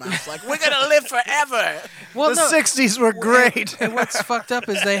each other's mouths like, we're going to live forever? Well, The no, 60s were great. and what's fucked up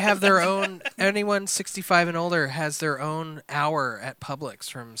is they have their own. Anyone 65 and older has their own hour at Publix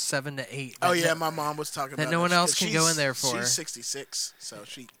from 7 to 8. Oh, that yeah, no- my mom was talking about that no one else can go in there for. She's 66, so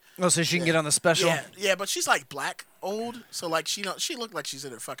she... Oh, so she can get on the special. Yeah, but she's like black old, so like she looked like she's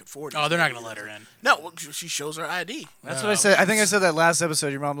in her fucking 40s. Oh, they're not gonna let her in. No, well, she shows her ID. That's what I said. I think I said that last episode.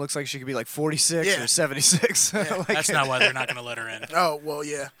 Your mom looks like she could be like 46 Yeah. or 76. Like- That's not why they're not gonna let her in. Oh, well,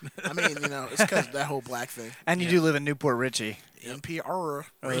 yeah. I mean, it's because that whole black thing. And you do live in Newport Richie. NPR.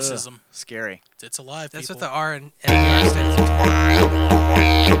 Racism. Scary. It's alive. That's people. what the R and stands for.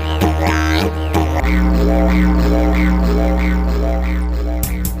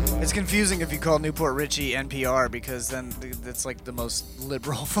 It's confusing if you call Newport Richie NPR because then it's like the most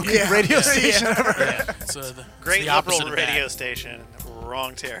liberal fucking Yeah. radio Yeah. station ever. Yeah, it's, Great the opposite liberal of that. radio station,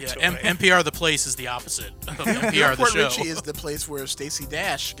 wrong territory. Yeah, NPR the place is the opposite of NPR the Newport show. Richie is the place where Stacey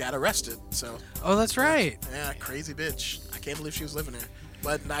Dash got arrested. So Oh, that's right. yeah, crazy bitch. I can't believe she was living there,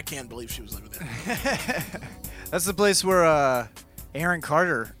 but I can't believe she was living there. That's the place where Aaron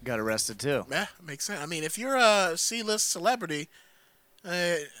Carter got arrested too. Yeah, makes sense. I mean, if you're a C-list celebrity,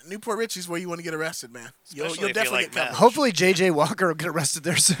 Newport Richie's where you want to get arrested, man. You'll Especially if you definitely like get covered. meth. Hopefully JJ Walker will get arrested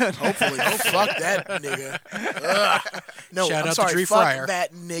there soon. Hopefully. Oh, fuck that nigga. Ugh. No, Shout I'm out to sorry. Dree Fuck Fryer.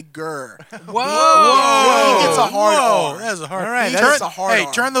 that nigger. Whoa! He gets a hard Whoa! R. That was a hard. All right, He that's gets a hard Hey,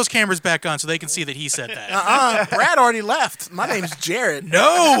 R. turn those cameras back on so they can see that he said that. Brad already left. My name's Jared.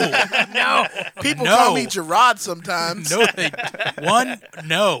 No, No. People No. call me Gerard sometimes. no,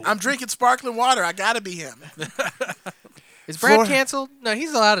 no. I'm drinking sparkling water. I gotta be him. Is Brad Flor- canceled? No,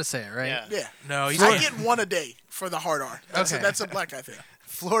 he's allowed to say it, right? Yeah. Yeah. No, he's I get one a day for the hard R. Okay. That's a black guy thing.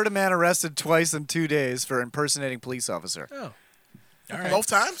 Florida man arrested twice in 2 days for impersonating police officer. Oh. all right. Both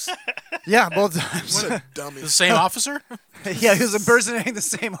times? Yeah, both times. What a dummy. The same officer? Yeah, he was impersonating the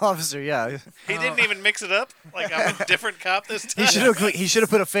same officer. Yeah, He didn't even mix it up. Like I'm a different cop this time. he should have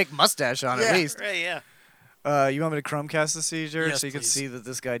put a fake mustache on Yeah. at least. Right, yeah. You want me to Chromecast this to you, Jared, Yes, so you can please. see that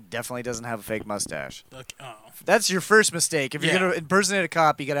this guy definitely doesn't have a fake mustache. Okay. Oh. That's your first mistake. If you're Yeah. gonna impersonate a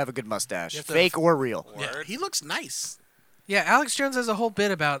cop, you gotta have a good mustache, You have to fake or real. Yeah. He looks nice. Yeah, Alex Jones has a whole bit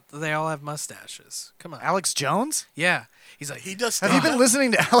about they all have mustaches. Come on. Alex Jones? Yeah. He's like, He does Have you stuff. been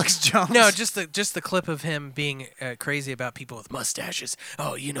listening to Alex Jones? no, just the clip of him being crazy about people with mustaches.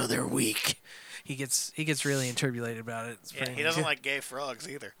 Oh, you know they're weak. He gets really inturbulated about it. It's Yeah, pretty- he doesn't like gay frogs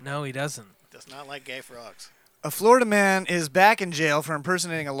either. No, he doesn't. Does not like gay frogs. A Florida man is back in jail for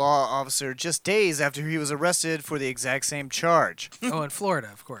impersonating a law officer just days after he was arrested for the exact same charge. Oh, in Florida,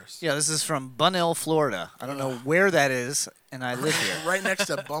 of course. Yeah, this is from Bunnell, Florida. I don't know where that is, and I live here. Right next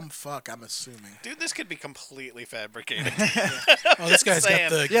to bumfuck, I'm assuming. Dude, this could be completely fabricated. Oh, this guy's got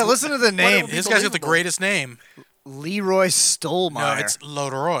the Yeah, listen to the name. This guy's got the greatest name. Leroy Stolmeyer. No, it's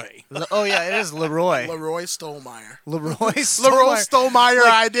Leroy. Oh, yeah, it is Leroy. Leroy Stolmeyer. Leroy Leroy Stolmeyer.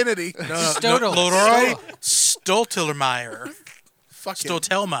 Stolmeyer identity. Leroy Stoltelmeyer. Fuck him.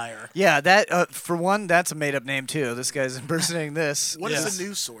 Stoltelmeyer. Yeah, that for one, that's a made-up name, too. This guy's impersonating this. What is the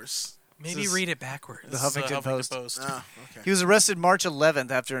news source? Maybe read it backwards. The Huffington Post. Oh, okay. He was arrested March 11th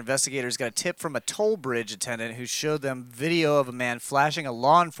after investigators got a tip from a toll bridge attendant who showed them video of a man flashing a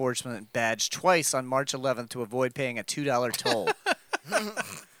law enforcement badge twice on March 11th to avoid paying a $2 toll.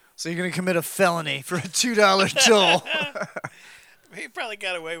 So you're going to commit a felony for a $2 toll. He probably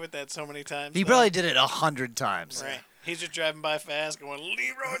got away with that so many times. He probably did it 100 times. Right. He's just driving by fast going,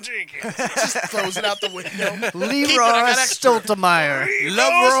 Leroy Jenkins. Just throws it out the window. Leroy Stoltemeyer.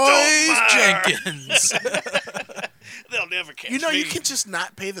 Leroy Jenkins. They'll never catch You know, me. you can just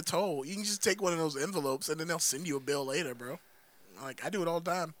not pay the toll. You can just take one of those envelopes, and then they'll send you a bill later, bro. Like, I do it all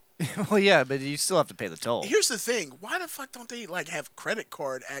the time. Well, yeah, but you still have to pay the toll. Here's the thing. Why the fuck don't they, like, have credit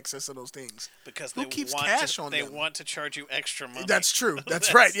card access to those things? Because Who they keeps want cash to, on they them? want to charge you extra money. That's true.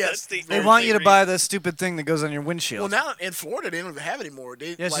 That's right, yes. the They only want you to reason. buy the stupid thing that goes on your windshield. Well, now in Florida, they don't even have it anymore. They,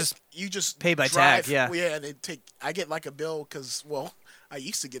 Yeah, it's like, just you just pay by drive. tag, yeah. Well, yeah, and they take. I get like a bill because, well, I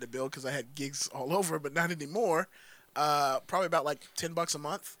used to get a bill because I had gigs all over, but not anymore. Probably about like $10 a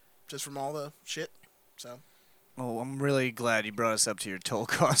month, just from all the shit. So. Oh, I'm really glad you brought us up to your toll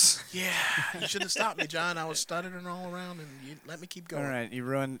costs. Yeah, you should have stopped me, John. I was stuttering all around, and you let me keep going. All right, you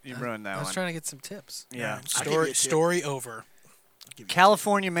ruined that one. I was trying to get some tips. Yeah. Story over.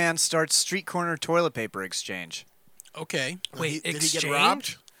 California man starts street corner toilet paper exchange. Okay. Wait, Did he exchange? get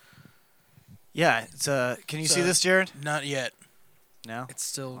robbed? Yeah, it's can you see this, Jared? Not yet. No. It's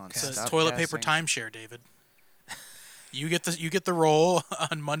still Come on, It's a stop toilet paper casting. timeshare, David. You get the roll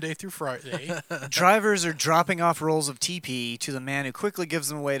on Monday through Friday. Drivers are dropping off rolls of TP to the man who quickly gives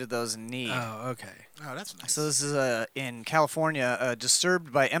them away to those in need. Oh, okay. Oh, that's nice. So this is in California,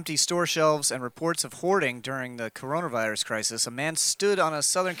 disturbed by empty store shelves and reports of hoarding during the coronavirus crisis. A man stood on a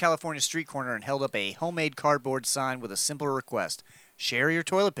Southern California street corner and held up a homemade cardboard sign with a simple request: share your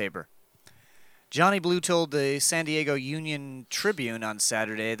toilet paper. Johnny Blue told the San Diego Union Tribune on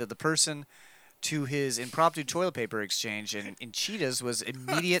Saturday that the person to his impromptu toilet paper exchange in Cheetahs was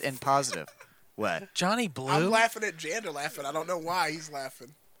immediate and positive. What? Johnny Blue? I'm laughing at Jander laughing. I don't know why he's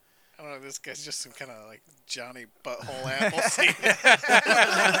laughing. I don't know, this guy's just some kind of like Johnny Butthole Appleseed.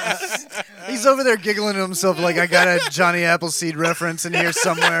 He's over there giggling to himself like, I got a Johnny Appleseed reference in here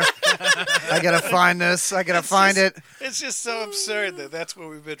somewhere. I got to find this. I got to find it. It's just so absurd that that's what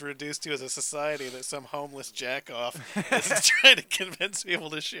we've been reduced to as a society, that some homeless jackoff is trying to convince people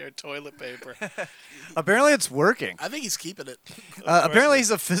to share toilet paper. Apparently it's working. I think he's keeping it. Apparently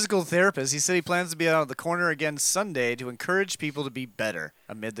he's a physical therapist. He said he plans to be out on the corner again Sunday to encourage people to be better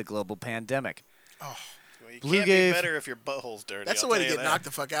amid the global pandemic. Oh, Well, you Blue can't gave- be better if your butthole's dirty. that's the I'll way to tell get you knocked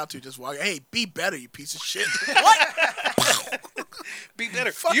the fuck out to. Just walk. Hey, be better, you piece of shit. that. Be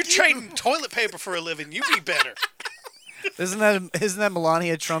better. Fuck You're you. trading toilet paper for a living. You be better. Isn't that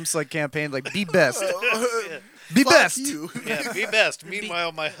Melania Trump's like campaign like be best? Be Fuck best. you. Yeah, be best.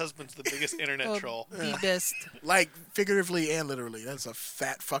 Meanwhile, my husband's the biggest internet troll. Be best. Like figuratively and literally. That's a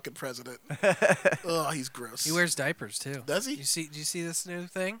fat fucking president. Oh, he's gross. He wears diapers too. Does he? Do you see this new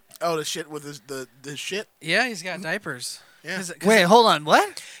thing? Oh, the shit with the shit. Yeah, he's got diapers. Yeah. 'Cause Wait, hold on.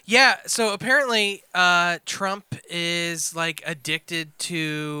 What? Yeah, so apparently Trump is like addicted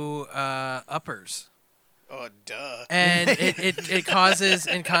to uppers. Oh, duh. And it causes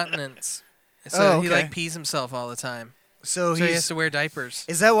incontinence. So Oh, he okay. like pees himself all the time. So he he's has to wear diapers.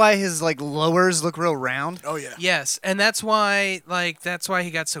 Is that why his like lowers look real round? Oh yeah. Yes, and that's why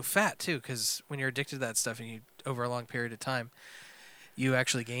he got so fat too. Because when you're addicted to that stuff, and you over a long period of time, you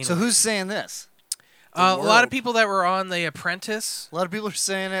actually gain. So weight. who's saying this? A lot of people that were on The Apprentice. A lot of people are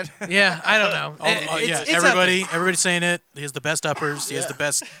saying it. Yeah, I don't know. Yeah, It's out there. everybody's saying it. He has the best uppers. He has the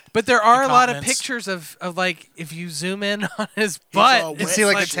best. But there are a lot of incontinence. pictures of like if you zoom in on his butt, all You wet see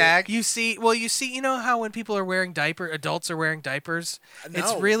like and a shit. tag? you see you know how when people are wearing adults are wearing diapers,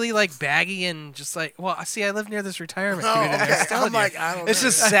 it's No. really like baggy and just like I live near this retirement Oh, community. I was okay. telling I'm you. like, I don't It's know.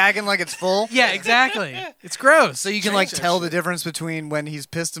 just sagging like it's full. Yeah, exactly. It's gross. So you can like tell the difference between when he's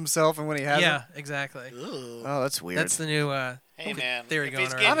pissed himself and when he hasn't. Yeah, exactly. Oh, that's weird. That's the new Hey, man. theory If going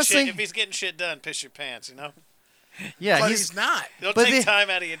he's around. getting Honestly- if he's getting shit done, piss your pants, you know? Yeah, but he's not. Don't but take the- time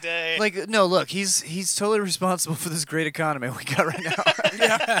out of your day. Like, no, look, he's totally responsible for this great economy we got right now.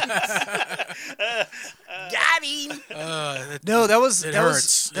 Got him. No, that was It that was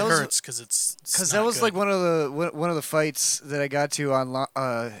hurts. that It was hurts because it's because not that was good. like one of the fights that I got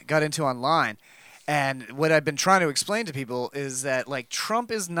into online. And what I've been trying to explain to people is that like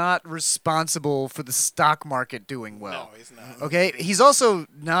Trump is not responsible for the stock market doing well. No, he's not. Okay, he's also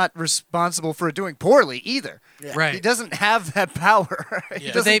not responsible for it doing poorly either. Yeah. Right. He doesn't have that power. He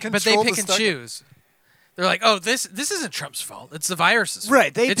Yeah. doesn't But they control pick the and stock- choose. They're like, oh, this isn't Trump's fault. It's the virus's fault.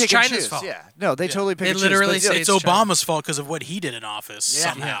 Right, they it's pick China's and choose. fault. Yeah, no, they totally pick They and literally choose. but- say it's it's China. Obama's fault because of what he did in office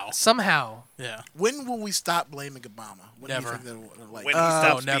Yeah. somehow. Somehow. Yeah. When will we stop blaming Obama? When Never. Do you think that'll, like, When he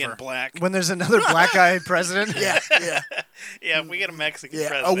stops being never. black. when there's another black guy president. yeah, yeah, Yeah, if we get a Mexican yeah.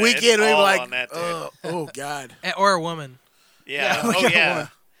 president, A weekend, it's we all like, on that dude. oh God. Or a woman. Yeah. we Oh got yeah.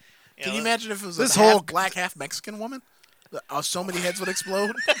 one. Can you imagine if it was This a whole- half black, half Mexican woman? So many heads would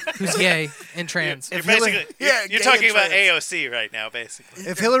explode. Who's gay and trans. You're If Hillary- basically Yeah, you're gay talking and about trans. AOC right now, basically.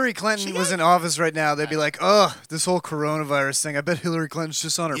 If Hillary Clinton was in office right now, they'd be like, "Oh, this whole coronavirus thing. I bet Hillary Clinton's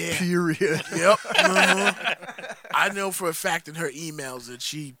just on her Yeah. period." Yep. Mhm. I know for a fact in her emails that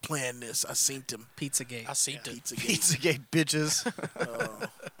she planned this. I seen them. Pizzagate. I see it. Pizza Pizzagate bitches.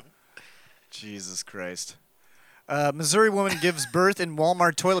 Jesus Christ. Missouri woman gives birth in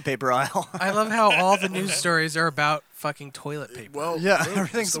Walmart toilet paper aisle. I love how all the news stories are about fucking toilet paper. Well, Yeah, look,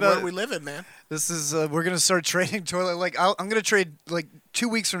 everything's it's the about- world we live in, man. This is we're gonna start trading toilet. Like I'm gonna trade like 2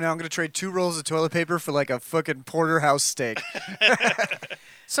 weeks from now. I'm gonna trade 2 rolls of toilet paper for like a fucking porterhouse steak.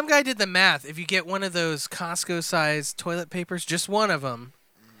 Some guy did the math. If you get one of those Costco-sized toilet papers, just one of them,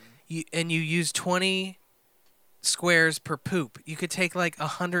 and you use 20 squares per poop, you could take like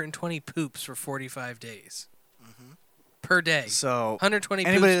 120 poops for 45 days. Per day. So 120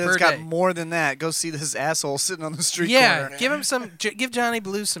 anybody poops that's per got day. more than that, go see this asshole sitting on the street Yeah, corner. give him some. Give Johnny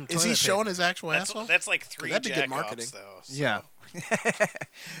Blue some. Is toilet he paper. showing his actual That's, asshole? that's like 3 That'd be good jack-offs, marketing. though. So. Yeah.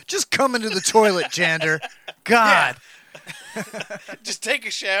 Just come into the toilet, Jander. God. Just take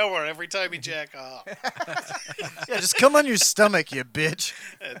a shower every time you jack off. Yeah, just come on your stomach, you bitch.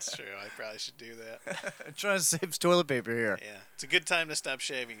 That's true. I probably should do that. I'm trying to save toilet paper here. Yeah, it's a good time to stop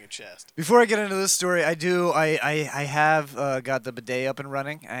shaving your chest. Before I get into this story, I have got the bidet up and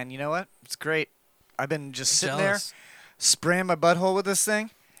running, and you know what? It's great. I've been just sitting Jealous. there, spraying my butthole with this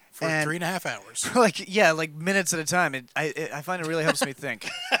thing. For and 3.5 hours. like minutes at a time. I find it really helps me think.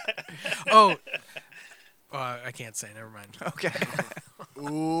 Oh, I can't say. Never mind. Okay.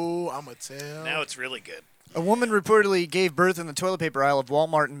 Ooh, I'm going to tell. Now it's really good. A woman reportedly gave birth in the toilet paper aisle of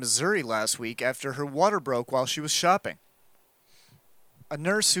Walmart in Missouri last week after her water broke while she was shopping. A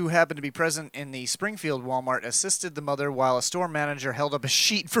nurse who happened to be present in the Springfield Walmart assisted the mother while a store manager held up a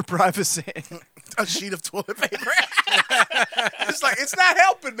sheet for privacy. A sheet of toilet paper. It's like, it's not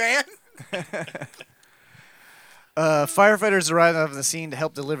helping, man. Firefighters arrived on the scene to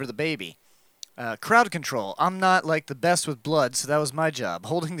help deliver the baby. Crowd control. I'm not like the best with blood, so that was my job.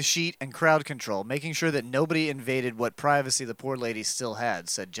 Holding the sheet and crowd control, making sure that nobody invaded what privacy the poor lady still had,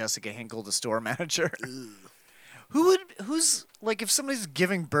 said Jessica Hinkle, the store manager. Who's like, if somebody's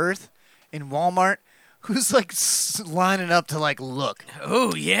giving birth in Walmart, who's like lining up to like look?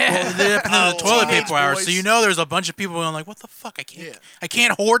 Oh yeah. Well, they up in the toilet teenage paper hour, so boys. you know there's a bunch of people going like, "What the fuck? I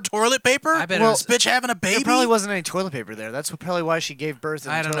can't hoard toilet paper. I bet it well, was- this bitch having a baby." There probably wasn't any toilet paper there. That's probably why she gave birth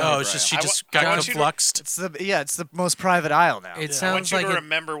in I the don't toilet know. No, paper it's just she aisle. just I got want you to- confluxed. It's the most private aisle now. It I want sounds you like to it,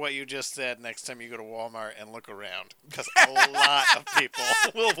 remember what you just said next time you go to Walmart and look around, because a lot of people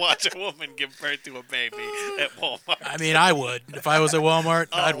will watch a woman give birth to a baby at Walmart. I mean, I would if I was at Walmart.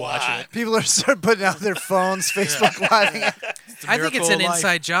 I'd watch lot. it. People are starting putting out their phones, Facebook Living. It's the I think it's miracle an of life.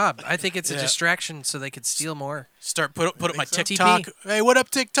 inside job. I think it's a Yeah. distraction so they could steal more. Start put up my so? TikTok. TP. Hey, what up,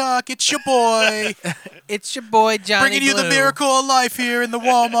 TikTok? It's your boy, It's your boy Johnny bringing you the Blue. miracle of life here in the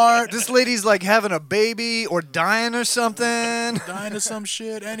Walmart. This lady's like having a baby or dying or something. Dying of some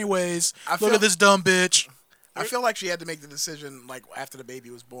shit. Anyways, I look feel- at this dumb bitch. I feel like she had to make the decision, like, after the baby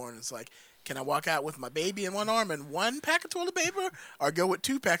was born. It's like, can I walk out with my baby in one arm and one pack of toilet paper, or go with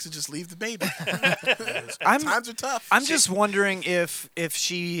 2 packs and just leave the baby? Times are tough. I'm just wondering if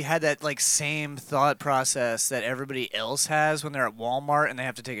she had that like same thought process that everybody else has when they're at Walmart and they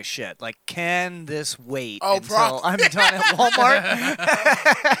have to take a shit. Like, can this wait Oh, until I'm done at Walmart?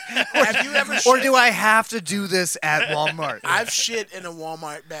 Have you ever Or shit? do I have to do this at Walmart? I've shit in a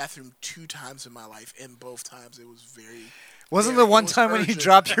Walmart bathroom 2 times in my life, and both times it was very. Wasn't very- the one it was time when you urgent.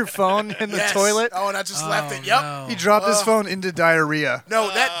 dropped your phone in the Yes. toilet? Oh, and I just left it. Yep. no. He dropped his phone into diarrhea. No,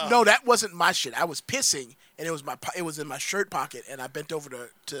 that wasn't my shit. I was pissing, and it was in my shirt pocket, and I bent over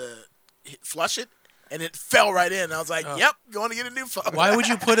to flush it, and it fell right in. I was like, "Yep, going to get a new phone." Why would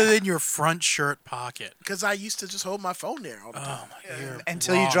you put it in your front shirt pocket? Because I used to just hold my phone there all the time.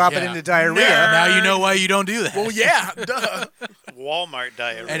 Until you drop it into diarrhea. Now you know why you don't do that. Well, yeah, duh. Walmart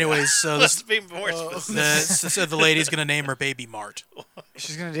diarrhea. Anyways, so Let's be more specific. so the lady's gonna name her baby Mart.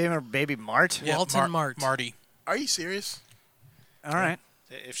 She's gonna name her baby Mart. Yeah, Walton Mart. Marty. Are you serious? All right.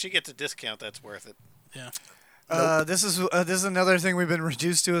 If she gets a discount, that's worth it. Yeah. This is another thing we've been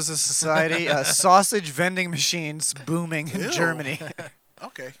reduced to as a society. Sausage vending machines booming in Ew. Germany.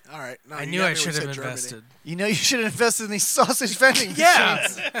 Okay, all right. No, I you knew got I me when should you have said Germany. invested. You know you should have invested in these sausage vending Yeah.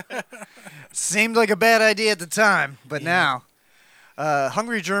 machines. Seemed like a bad idea at the time, but now.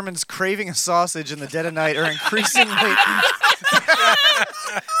 Hungry Germans craving a sausage in the dead of night are increasingly...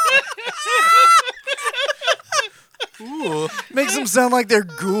 Ooh. Makes them sound like they're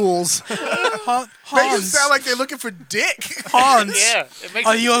ghouls. Make it Hans. sound like they're looking for dick. Hans. Yeah, it makes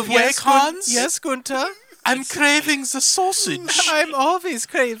Are it- you awake, Hans? Yes, Gunther. I'm craving the sausage. I'm always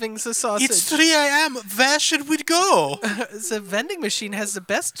craving the sausage. It's 3 a.m. Where should we go? The vending machine has the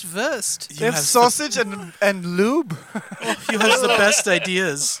best wurst. They have sausage and lube. You have the best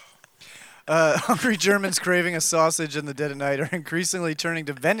ideas. Hungry Germans craving a sausage in the dead of night are increasingly turning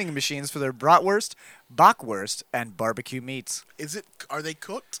to vending machines for their bratwurst, bockwurst, and barbecue meats. Are they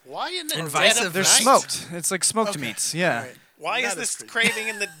cooked? Why in the And dead vice of They're night? smoked. It's like smoked meats. Yeah. Right. Why That is this pretty- craving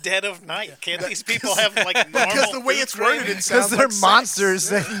in the dead of night? Can't these people have like normal? Because the way food it's worded, cravings? it sounds Because they're like monsters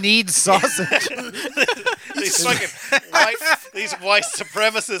sex. that need sausage. These fucking these white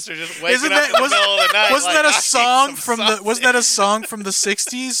supremacists are just waking Isn't up that in the wasn't, middle of the night. wasn't like, that "I a need song some from the sausage." wasn't that a song from the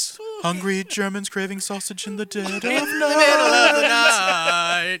 60s? Hungry Germans craving sausage in the dead of middle night. of the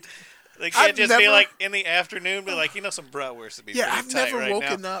night? They can't I've just be never- like in the afternoon, be like, some bratwurst would be Yeah, pretty I've tight never right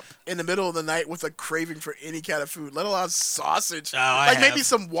woken now. up in the middle of the night with a craving for any kind of food, let alone sausage. Oh, I like maybe have.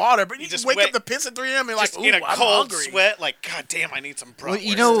 some water, but you just just wake wait- up to piss at 3 a.m. and you're like, Just ooh, in a I'm cold hungry. sweat, like, God damn, I need some bratwurst. Well,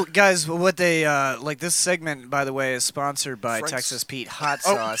 you know, guys, what they like this segment, by the way, is sponsored by Frank's. Texas Pete Hot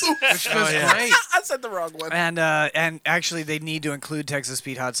Oh, Sauce. Which was yeah. great. I said the wrong one. And actually, they need to include Texas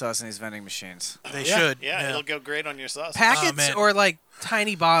Pete Hot Sauce in these vending machines. They should. Yeah, it'll go great on your sausage. Packets man. or like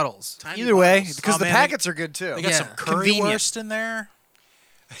tiny bottles? Either way, because Oh, the man, packets are good too. They got Yeah. some currywurst in there.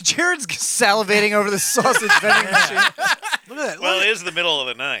 Jared's salivating over the sausage vending machine. Look at that. Well, it is the middle of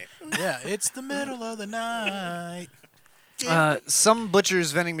the night. Yeah, it's the middle of the night. Some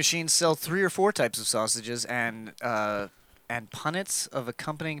butchers' vending machines sell 3 or 4 types of sausages and punnets of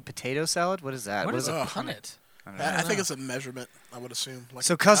accompanying potato salad. What is that? What is a Ugh. punnet? I think it's a measurement, I would assume. Like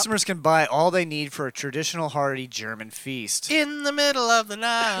So customers can buy all they need for a traditional hearty German feast. In the middle of the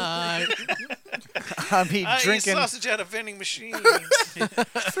night. I mean, I eat drinking. sausage out of vending machines. Man,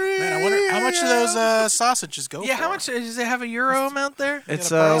 I wonder how much do those sausages go Yeah, for? how much does it have a euro amount there? It's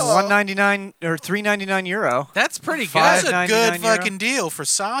Get a price. $1.99 or $3.99 euro. That's pretty good. That's a €5.99 good fucking deal for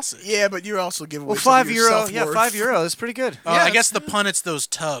sausage. Yeah, but you're also giving away Well, some of €5. your Yeah, self-worth. €5. That's pretty good. I guess the punnet's those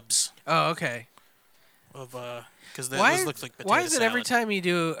tubs Oh, okay. of because those Why, look like potato why is it every salad. time you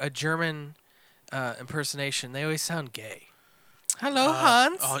do a German impersonation, they always sound gay? Hello,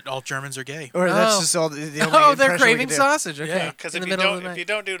 Hans. All Germans are gay. Or that's Oh. just all the only Oh, they're impression we craving can do. sausage. Okay. Yeah, Because In if the you middle of the don't if night. you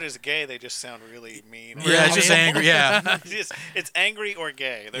don't do it as gay, they just sound really mean. Yeah, it's just angry. Yeah. It's angry or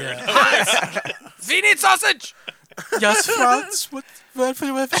gay. There Yeah. are no We need sausage. Yes, Franz. Where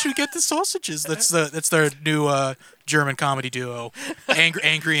should we get the sausages? That's their new German comedy duo,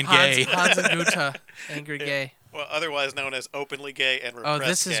 angry and gay. Hans and Guta, angry gay. well, otherwise known as openly gay and Oh,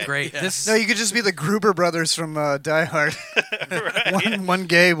 repressed this is gay. great. Yeah. This No, you could just be the Gruber brothers from Die Hard. one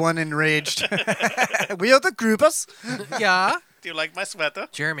gay, one enraged. We are the Grubers. yeah. Do you like my sweater?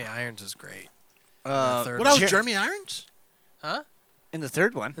 Jeremy Irons is great. What What else? Jeremy Irons? Huh? In the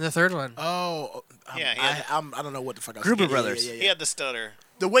third one. And the third one. Oh, Yeah, he I, had- I don't know what the fuck I was Gruber thinking. Yeah, Brothers. Yeah, yeah, He yeah. had the stutter.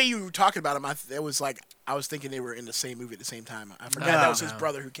 The way you were talking about him, it was like I was thinking they were in the same movie at the same time. I forgot No, that was his no.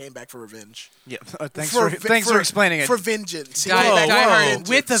 brother who came back for revenge. Yeah. Thanks for explaining it. For vengeance. He Die, came back Die for Hard vengeance.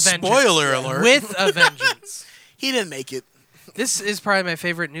 with a vengeance. Spoiler alert. With a vengeance. He didn't make it. This is probably my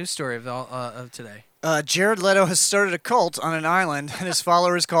favorite news story of all of today. Jared Leto has started a cult on an island, and his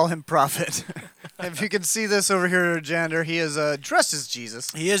followers call him Prophet. If you can see this over here, Jander, he is dressed as Jesus,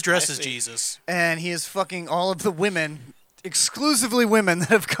 He is dressed I as see. Jesus. and he is fucking all of the women, exclusively women that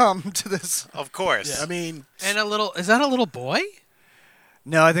have come to this. Of course. I mean, And is that a little boy?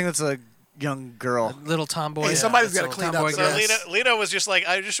 No, I think that's a young girl. Little tomboy. Hey, somebody's that's gotta a clean tomboy up So the guy. mess. Lito was just like,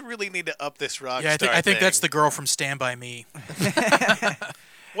 I just really need to up this rock Yeah, star I think that's thing. the girl from Stand By Me.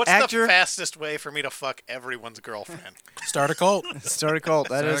 What's actor- the fastest way for me to fuck everyone's girlfriend? Start a cult. Start a cult.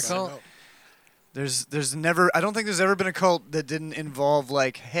 That Start a is. cult. There's never. I don't think there's ever been a cult that didn't involve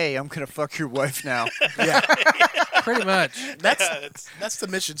like, hey, I'm gonna fuck your wife now. Yeah. Pretty much. That's the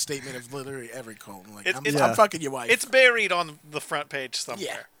mission statement of literally every cult. Like, I'm Yeah. fucking your wife. It's buried on the front page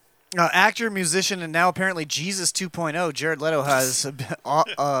somewhere. Actor, musician, and now apparently Jesus 2.0, Jared Leto has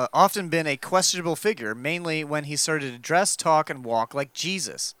often been a questionable figure, mainly when he started to dress, talk, and walk like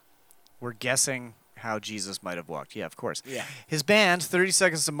Jesus. We're guessing how Jesus might have walked. Yeah, of course. Yeah. His band, 30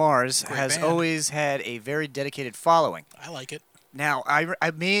 Seconds to Mars, Great has band. always had a very dedicated following. I like it. Now,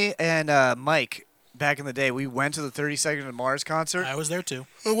 me and Mike, back in the day, we went to the 30 Seconds to Mars concert. I was there too.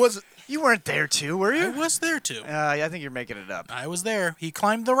 Who was it? You weren't there too, were I you? was there too. I think you're making it up. I was there. He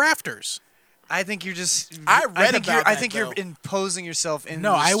climbed the rafters. I think you're just. I read think about you're, I that, think you're though. imposing yourself in.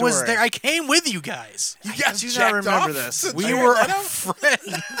 No, the I was story. there. I came with you guys. You guys do not jacked remember off this. to We Jared were Leto?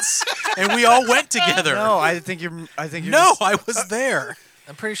 friends, and we all went together. No, I think you're. I think you're. No, just- I was there.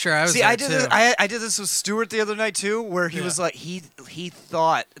 I'm pretty sure I was See, there I did too. this. I did this with Stuart the other night too, where he Yeah. was like he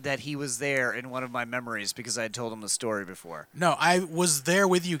thought that he was there in one of my memories because I had told him the story before. No, I was there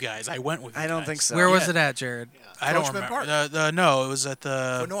with you guys. I went with you I don't guys. think so. Where was Yeah. it at, Jared? I don't Coachman remember. Park. No, it was at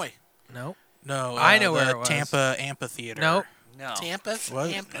the Hanoi. No. no. I know the where it was. Tampa amphitheater. Nope. No. Tampa.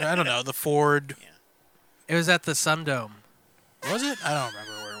 What? Tampa. I don't know. The Ford. It was at the Sun Dome. Was it? I don't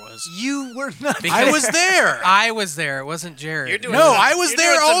remember where it was. You were not. I was there. I was there. It wasn't Jared. You're doing No, some- I was you're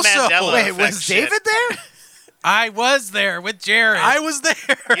there doing some also. Mandela Wait, effect was shit. David there? I was there with Jared. I was there.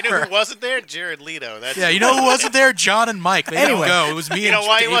 You know who wasn't there? Jared Leto. That's Yeah, you know who wasn't there? John and Mike. They Anyway. didn't go. It was me You and know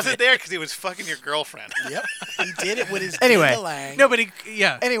why he David. wasn't there? Because he was fucking your girlfriend. Yep. He did it with his Anyway. Lang. Nobody.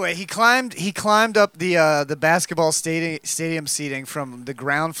 Yeah. Anyway, he climbed up the basketball stadium seating from the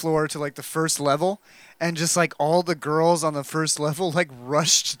ground floor to like the first level, and just like all the girls on the first level like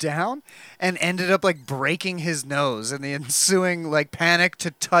rushed down and ended up like breaking his nose in the ensuing like panic to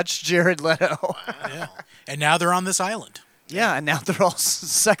touch Jared Leto. Yeah. And now they're on this island. Yeah, and now they're all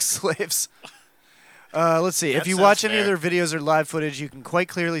sex slaves. Let's see. That If you sounds watch any of fair. their videos or live footage, you can quite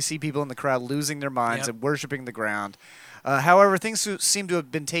clearly see people in the crowd losing their minds Yep. and worshiping the ground. However, things seem to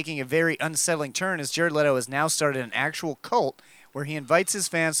have been taking a very unsettling turn as Jared Leto has now started an actual cult where he invites his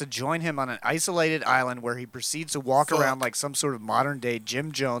fans to join him on an isolated island where he proceeds to walk around like some sort of modern-day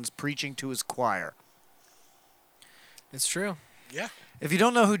Jim Jones preaching to his choir. It's true. Yeah. If you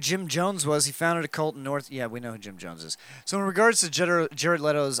don't know who Jim Jones was, he founded a cult in North. Yeah, we know who Jim Jones is. So, in regards to Jared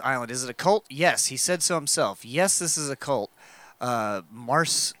Leto's island, is it a cult? Yes, he said so himself. Yes, this is a cult.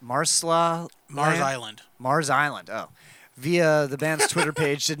 Mars Island. Mars Island. Oh, via the band's Twitter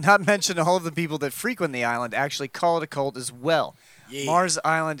page, did not mention all of the people that frequent the island. Actually, call it a cult as well. Yeah. Mars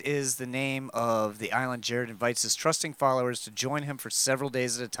Island is the name of the island. Jared invites his trusting followers to join him for several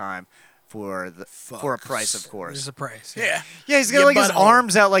days at a time. For a price, of course. There's a price. Yeah. Yeah, he's got Your like his butthole.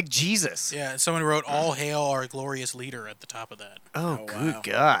 arms out like Jesus. Yeah, and someone wrote "All hail our glorious leader" at the top of that. Oh, Oh, good wow.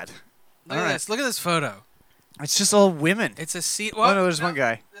 God. Look All at right. this. Look at this photo. It's just all women. It's a seat. Oh, no, there's one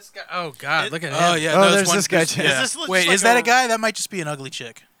guy. This guy. Oh God, look at him. Oh yeah. Oh, no, there's one, this guy, too. Yeah. Is this Wait, like is that a- a guy? That might just be an ugly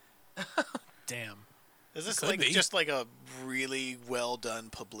chick. Damn. Is this Could like be. just like a really well done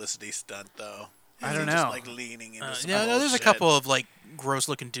publicity stunt though? I Is don't he just know. like leaning into some Yeah, no, there's a bullshit? couple of like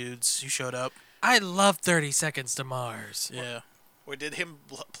gross-looking dudes who showed up. I love 30 Seconds to Mars. Yeah. Or did him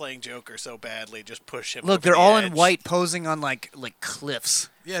playing Joker so badly just push him? Look, over they're the all edge? in white posing on like cliffs.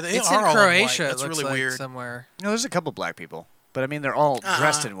 Yeah, they It's are in all Croatia. white. It That's looks really like weird. somewhere. No, there's a couple black people. But I mean, they're all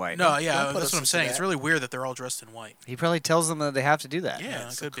dressed in white. No, yeah, Don't put that's us what I'm into saying. that. It's really weird that they're all dressed in white. He probably tells them that they have to do that. Yeah,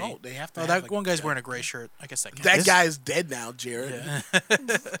 it's it a could cult. be. They have to Oh, have, that like, one guy's yeah. wearing a gray shirt. I guess that counts. That guy's dead now, Jared. Yeah.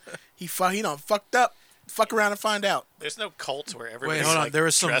 He done fucked up. Fuck around and find out. There's no cults where everybody's hold on, like there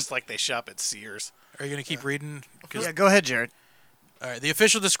was some- dressed like they shop at Sears. Are you gonna keep reading? 'Cause- Yeah, go ahead, Jared. All right. The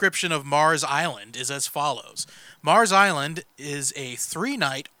official description of Mars Island is as follows: Mars Island is a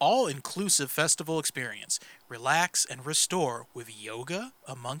 3-night, all-inclusive festival experience. Relax and restore with yoga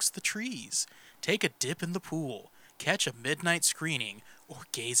amongst the trees. Take a dip in the pool. Catch a midnight screening or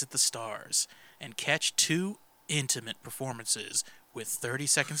gaze at the stars. And catch 2 intimate performances with 30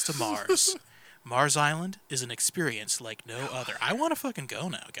 Seconds to Mars. Mars Island is an experience like no other. I want to fucking go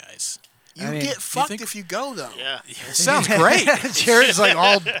now, guys. You I mean, get fucked think- if you go though. Yeah. Sounds great. Jared's like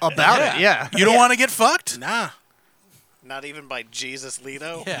all about it. Yeah. You don't want to get fucked? Nah. Not even by Jesus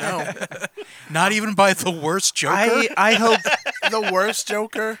Leto. Yeah. No. Not even by the worst Joker? I hope The worst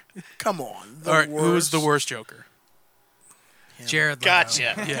Joker. Come on. The All right, worst. who is the worst Joker? Jared Leto.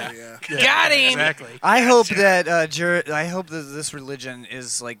 Gotcha. Yeah. Got him. Exactly. I hope that Jared. I hope that this religion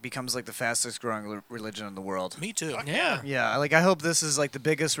is like becomes like the fastest growing religion in the world. Me too. Yeah. Yeah, like I hope this is like the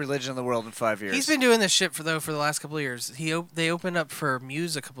biggest religion in the world in 5 years. He's been doing this shit for the last couple of years. They opened up for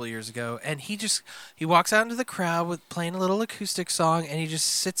Muse a couple of years ago, and he walks out into the crowd with playing a little acoustic song, and he just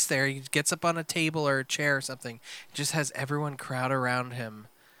sits there. He gets up on a table or a chair or something, just has everyone crowd around him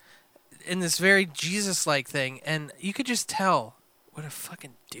in this very Jesus-like thing, and you could just tell what a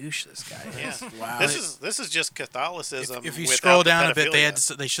fucking douche this guy is. Yeah. Wow. This is just Catholicism. If you without scroll the down a bit,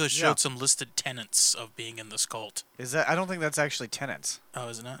 pedophilia. they should have showed some listed tenets of being in this cult. Is that? I don't think that's actually tenets. Oh,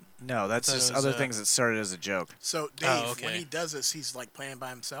 is it not? No, that's thought it just was, other things that started as a joke. So Dave, okay. when he does this, he's like playing by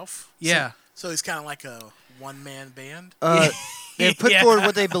himself. Yeah. So he's kind of like a one-man band. They have put forward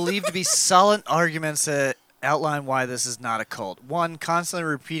what they believe to be solid arguments that outline why this is not a cult. One, constantly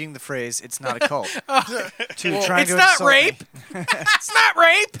repeating the phrase, "It's not a cult." Two, trying It's to not insult rape. me. It's not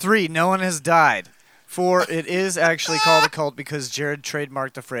rape. 3, no one has died. 4, it is actually called a cult because Jared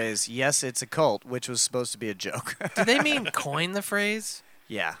trademarked the phrase, "Yes, it's a cult," which was supposed to be a joke. Did they mean coin the phrase?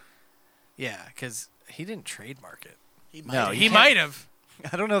 Yeah. Yeah, because he didn't trademark it. He No, have. you He can't- might have.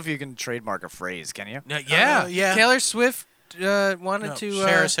 I don't know if you can trademark a phrase, can you? No, yeah. yeah. Taylor Swift wanted No, to.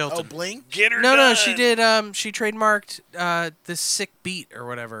 Paris Oh, Hilton. Bling. Get her No, done. she did. She trademarked the sick beat or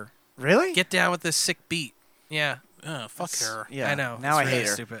whatever. Really? Get down with the sick beat. Yeah, Oh, fuck her. Yeah. I know. Now It's I really hate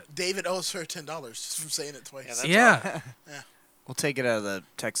her. Stupid. David owes her $10 just from saying it twice. that's Yeah. We'll take it out of the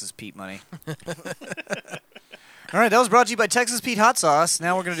Texas Pete money. All right, that was brought to you by Texas Pete Hot Sauce.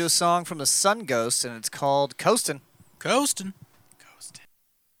 Now we're going to do a song from the Sun Ghost, and it's called Coastin'. Coastin'.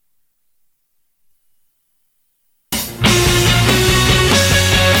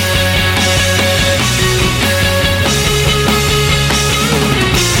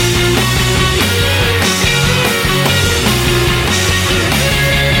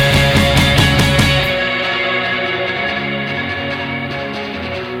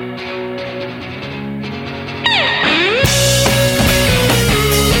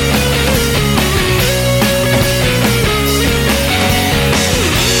 Thank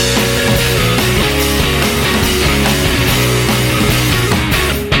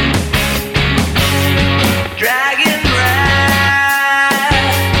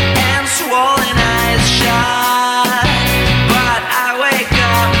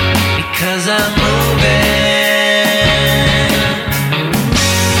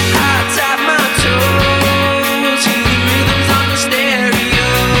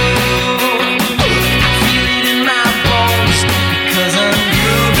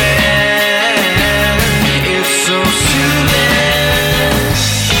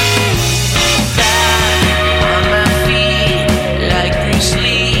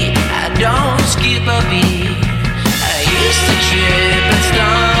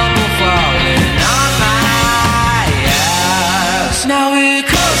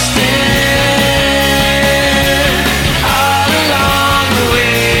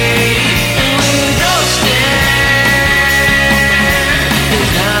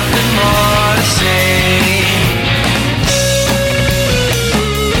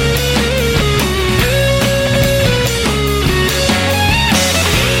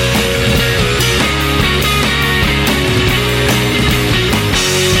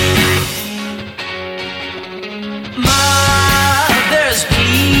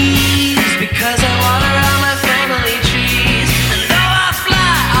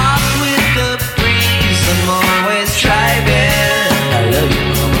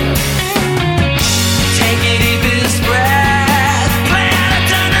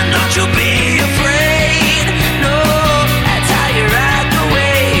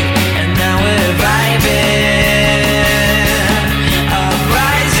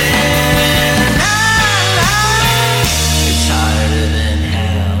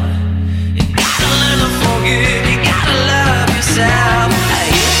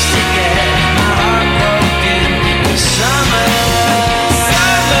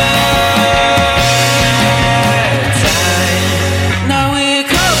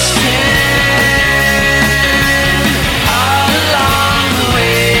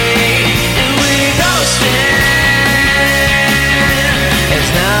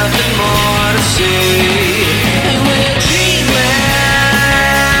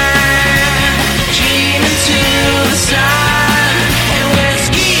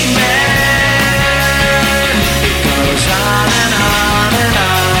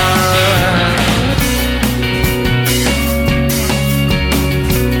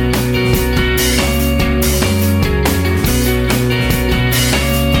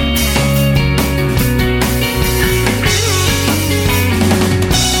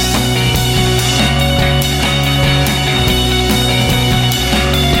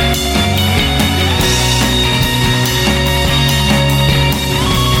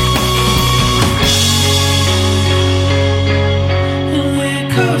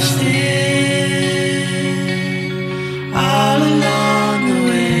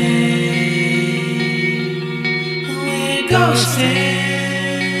coasting.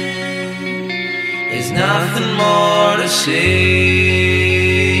 There's nothing more to say.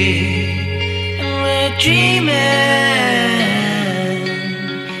 And we're dreaming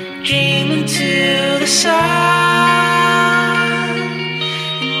to the sun.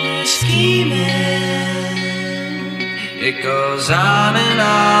 And we're scheming. It goes on and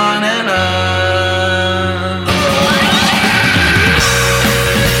on and on.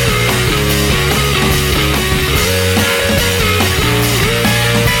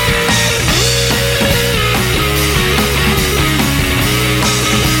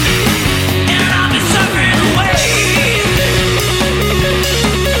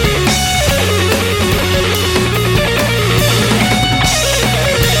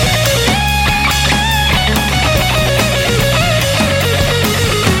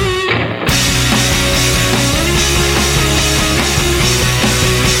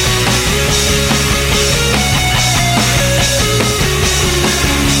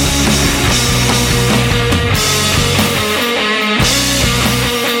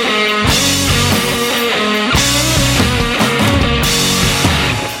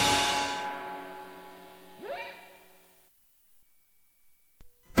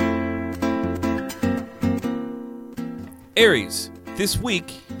 Aries, this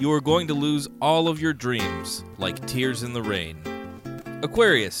week you are going to lose all of your dreams, like tears in the rain.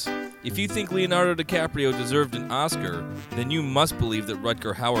 Aquarius, if you think Leonardo DiCaprio deserved an Oscar, then you must believe that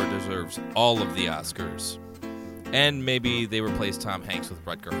Rutger Hauer deserves all of the Oscars. And maybe they replace Tom Hanks with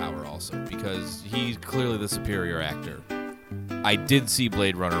Rutger Hauer also, because he's clearly the superior actor. I did see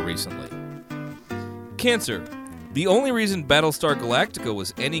Blade Runner recently. Cancer, the only reason Battlestar Galactica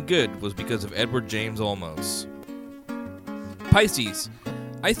was any good was because of Edward James Olmos. Pisces,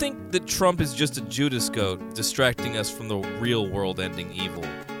 I think that Trump is just a Judas goat distracting us from the real world ending evil.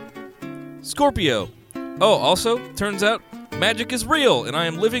 Scorpio, oh, also, turns out, magic is real and I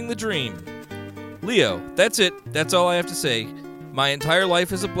am living the dream. Leo, that's it, that's all I have to say. My entire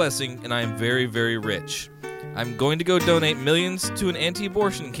life is a blessing and I am very, very rich. I'm going to go donate millions to an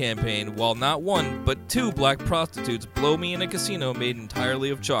anti-abortion campaign while not one, but two black prostitutes blow me in a casino made entirely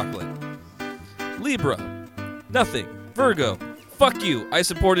of chocolate. Libra, nothing. Virgo, fuck you, I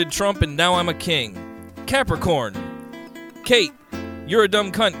supported Trump and now I'm a king. Capricorn, Kate, you're a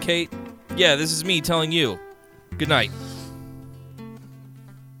dumb cunt, Kate. Yeah, this is me telling you. Good night.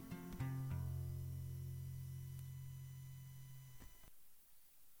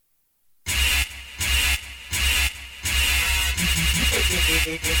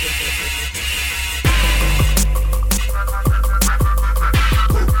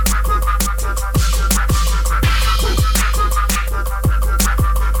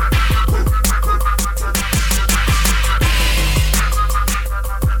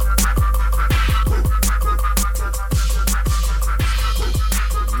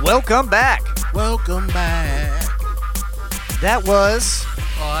 Welcome back. Welcome back. That was.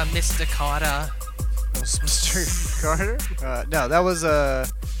 Oh, Mr. Carter. That was Mr. Carter? No, that was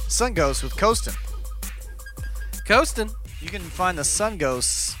Sun Ghost with Coastin'. Coastin'. You can find the Sun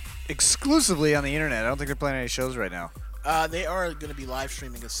Ghosts exclusively on the internet. I don't think they're playing any shows right now. They are going to be live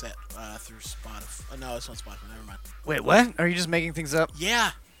streaming a set through Spotify. No, it's not Spotify. Never mind. Wait, what? Are you just making things up?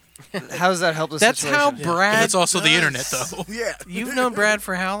 Yeah. How does that help the That's situation? how Brad. That's also the does. internet, though. Yeah. You've known Brad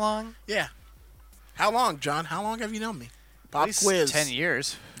for how long? Yeah. How long, John? How long have you known me? Pop At least quiz. 10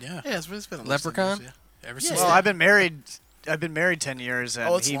 years. Yeah. Yeah, it's been a Leprechaun? 10 years, yeah. Ever Yeah. since Well, then. I've been married 10 years, and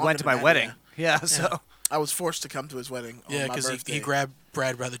Oh, it's he longer went to than my that, wedding. Yeah, so. Yeah. I was forced to come to his wedding Yeah, on my because birthday. he grabbed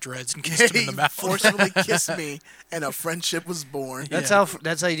Brad by the dreads and kissed him in the He mouth. forcibly kissed me, and a friendship was born. That's Yeah.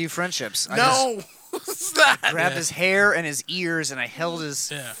 how you do friendships. No! Stop! I grabbed his hair and his ears, and I held his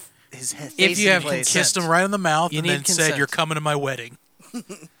face If you in have place. Kissed him right on the mouth You and need then consent. said, "You're coming to my wedding."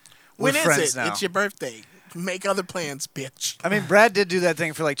 When is friends it? now. It's your birthday. Make other plans, bitch. I mean, Brad did do that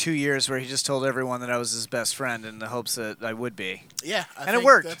thing for like 2 years where he just told everyone that I was his best friend in the hopes that I would be. Yeah, I And it think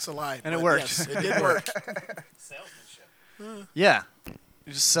worked. That's a lie. And it but worked. Yes, it did work. Yeah.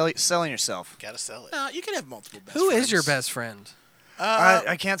 You're just selling yourself. Gotta sell it. No, you can have multiple best Who friends. is your best friend?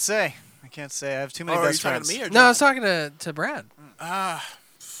 I can't say. I can't say. I have too many are you best talking friends. to me or No, I was John? talking to Brad.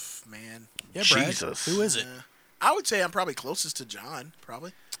 Man. Yeah, Brad. Jesus. Who is it? I would say I'm probably closest to John,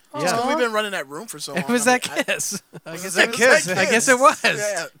 probably. Yeah. Because we've been running that room for so long. It was I that mean, kiss. I was guess that it kiss. I guess it was.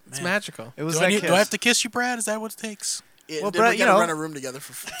 Yeah. It's magical. It was Do that I, kiss. do I have to kiss you, Brad? Is that what it takes? Yeah, Well, then Brad, we you gotta know- run a room together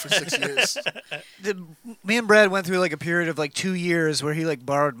for 6 years. Me and Brad went through like a period of like 2 years where he like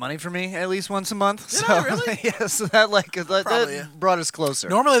borrowed money from me at least once a month. Did so I really? yeah, so that like that Probably, yeah. brought us closer.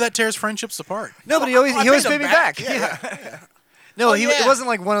 Normally, that tears friendships apart. No, but he I always paid paid him me back. Yeah. No, Oh, it yeah. wasn't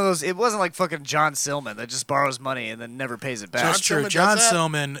like one of those. It wasn't like fucking John Silman that just borrows money and then never pays it back. That's true. Silman John does that?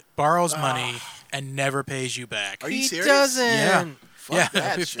 Silman borrows money and never pays you back. Are you He serious? doesn't. Yeah. Fuck Yeah.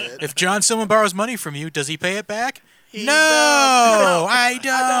 that If, shit. if John Silman borrows money from you, does he pay it back? He No, does. I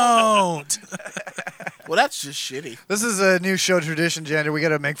don't. Well, that's just shitty. This is a new show tradition, Jander. We got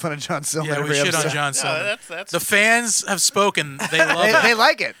to make fun of John Silman Yeah, we every shit on episode. John Silman. that's The fans have spoken. They love it. They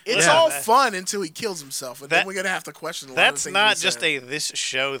like it. It's Yeah. all fun until he kills himself, and then That- we're gonna have to question a lot of That's things. not he just said. a this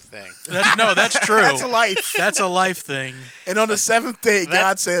show thing. That's true. That's a life. That's a life thing. And on the seventh day, That-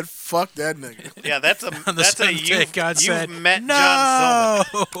 God said, "Fuck that nigga." Yeah, that's a On the that's a seventh day, God you've said, met no. John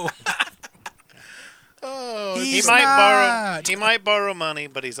Silman. Oh, He He's might borrow not. he might borrow money,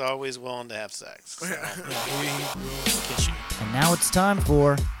 but he's always willing to have sex. So. And now it's time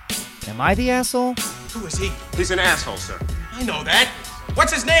for Am I the Asshole? Who is he? He's an asshole, sir. I know that.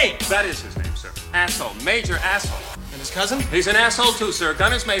 What's his name? That is his name, sir. Asshole. Major asshole. And his cousin? He's an asshole too, sir.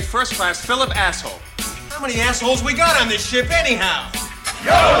 Gunner's mate first class Philip Asshole. How many assholes we got on this ship anyhow?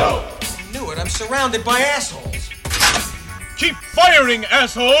 Yo! I knew it. I'm surrounded by assholes. Keep firing,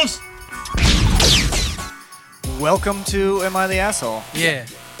 assholes! Welcome to Am I the Asshole? Yeah.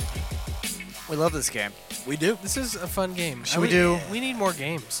 We love this game. We do. This is a fun game. Should we do? We need more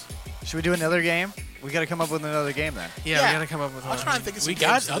games. Should we do another game? We got to come up with another game then. Yeah, we gotta come up with. I'll try and think of some We games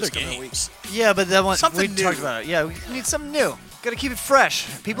got for other this coming games. Yeah, but that one Something we new. talked about it. Yeah, we need something new. Got to keep it fresh.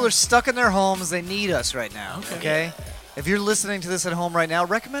 People are stuck in their homes. They need us right now. Okay. If you're listening to this at home right now,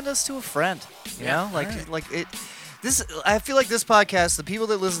 recommend us to a friend. You know, like it. This I feel like this podcast. The people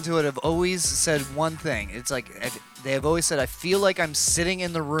that listen to it have always said one thing. It's like they have always said, "I feel like I'm sitting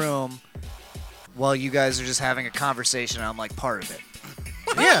in the room while you guys are just having a conversation. And I'm like part of it."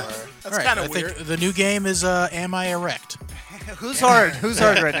 Yeah. That's Right. kind I of think weird. the new game is Am I Erect? Who's hard? Who's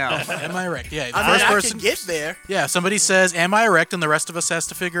hard right now? Am I Erect? Yeah. The I mean, first I person. can get there. Yeah. Somebody says, "Am I erect?" and the rest of us has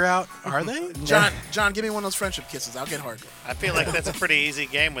to figure out, are they? John, give me one of those friendship kisses. I'll get hard. I feel like that's a pretty easy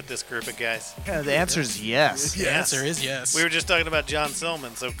game with this group of guys. Yeah, the answer is yes. The answer is yes. We were just talking about John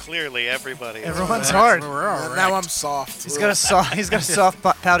Silman, so clearly everybody. is Everyone's erect. hard. Now I'm soft. He's got a soft. He's got a soft,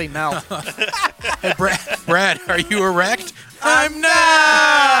 pouty mouth. Hey, Brad, are you erect? I'm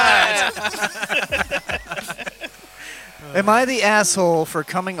not. Am I the asshole for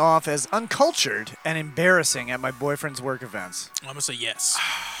coming off as uncultured and embarrassing at my boyfriend's work events? I'm gonna say yes.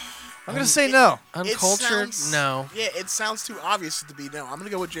 I'm gonna say no. Uncultured? No. Yeah, it sounds too obvious to be no. I'm gonna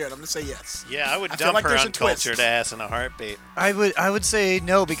go with Jared. I'm gonna say yes. Yeah, I would I feel dump like her there's a twist. uncultured ass in a heartbeat. I would say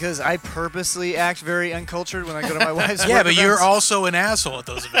no because I purposely act very uncultured when I go to my wife's Yeah, work but you're events. also an asshole at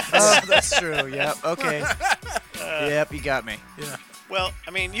those events. Oh, that's true. Yep. Okay. Yep. You got me. Yeah. Well,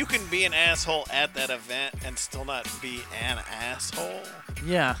 I mean, you can be an asshole at that event and still not be an asshole.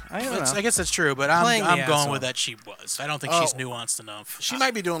 Yeah. I don't know. I guess that's true, but Playing I'm the going asshole. with that she was. I don't think Oh. she's nuanced enough. She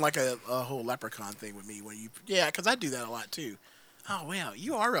might be doing like a whole leprechaun thing with me when you. Yeah, because I do that a lot too. Oh wow,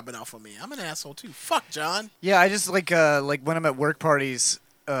 you are rubbing off on me. I'm an asshole too. Fuck John. Yeah. I just like when I'm at work parties,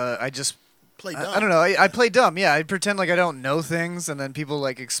 I just. Play I dumb. don't know. I play dumb. Yeah, I pretend like I don't know things, and then people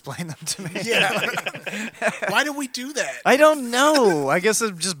like explain them to me. Yeah. Why do we do that? I don't know. I guess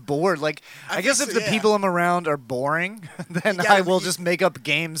I'm just bored. Like, I guess think if so, the yeah. people I'm around are boring, then gotta I will be- just make up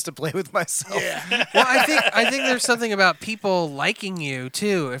games to play with myself. Yeah. Well, I think there's something about people liking you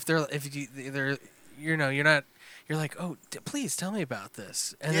too. They're you're not. You're like, oh, please tell me about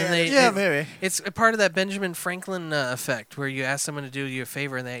this, and then maybe. It's a part of that Benjamin Franklin effect where you ask someone to do you a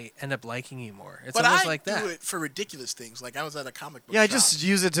favor and they end up liking you more. It's But almost I like that. do it for ridiculous things. Like I was at a comic book Yeah, I shop. just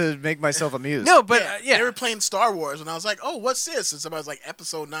use it to make myself amused. No, but They were playing Star Wars, and I was like, "Oh, what's this?" And somebody was like,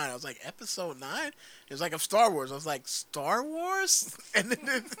 "Episode 9." I was like, "Episode 9?" It was like of Star Wars. I was like, "Star Wars?" And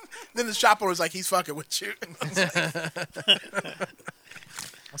then the shop owner was like, "He's fucking with you." I was like,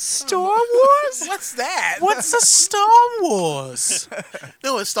 Star Wars? What's that? What's a Star Wars?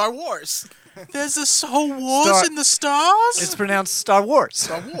 No, it's Star Wars. There's a whole wars Star- in the stars? It's pronounced Star Wars.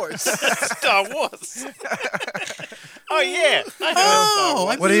 Star Wars. Star Wars. Oh yeah.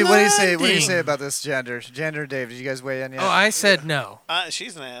 What do you say? What do you say about this gender? Gender, Dave. Did you guys weigh in yet? Oh, I said no.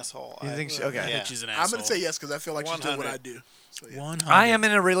 She's an asshole. You think she- okay. I Yeah. think she's an I'm asshole. gonna say yes because I feel like she's doing what 100. I do. So, yeah. 100. I am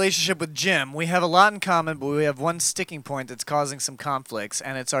in a relationship with Jim. We have a lot in common, but we have one sticking point that's causing some conflicts,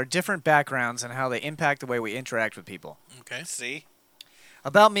 and it's our different backgrounds and how they impact the way we interact with people. Okay. See?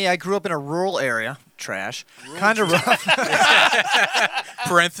 About me, I grew up in a rural area. Trash. Kind of rough.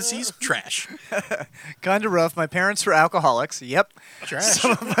 Parentheses, trash. Kind of rough. My parents were alcoholics. Yep. Trash.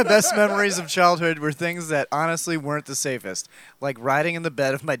 Some of my best memories of childhood were things that honestly weren't the safest, like riding in the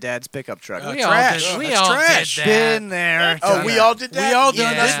bed of my dad's pickup truck. We all trash. did. We That's all trash. did that. Been there. Oh, done we that. all did that. We all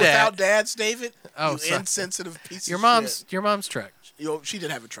Done did us that. without dads, David. Oh, you sorry. insensitive piece Your of mom's shit. your mom's truck. She did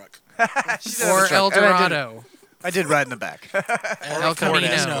have a truck. Or El And I did- Dorado. I did ride in the back. El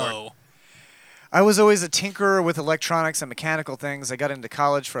Camino. I was always a tinkerer with electronics and mechanical things. I got into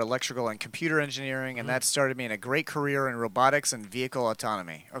college for electrical and computer engineering, and that started me in a great career in robotics and vehicle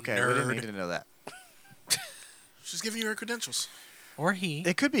autonomy. Okay, we didn't Nerd. need to know that. She's giving you her credentials. Or he.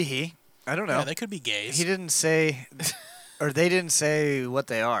 It could be he. I don't know. Yeah, they could be gays. He didn't say, or they didn't say what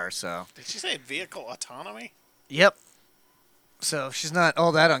they are. So. Did she say vehicle autonomy? Yep. So she's not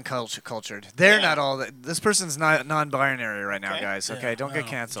all that uncultured. They're not all that. This person's not non-binary right now, guys. Okay, don't get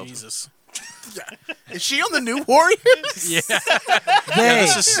canceled. Jesus. Is she on the New Warriors? Yeah. They.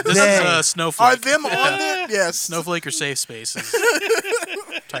 This is Snowflake. Are them on there? Yes. Snowflake or Safe Spaces.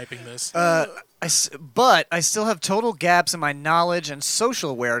 Typing this. But I still have total gaps in my knowledge and social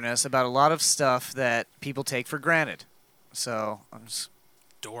awareness about a lot of stuff that people take for granted. So I'm just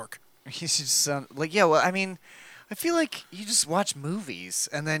dork. You should sound like Well, I mean, I feel like you just watch movies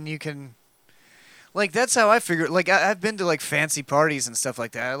and then you can. Like that's how I figure. Like I've been to like fancy parties and stuff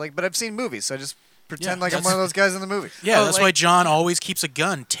like that. But I've seen movies, so I just pretend like I'm one of those guys in the movie. Yeah, that's why John always keeps a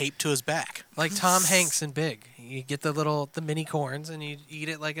gun taped to his back. Like Tom Hanks in Big. You get the mini corns and you eat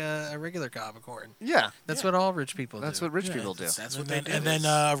it like a regular cob of corn. Yeah. That's what all rich people do. That's what rich people do. That's what and they then, do. And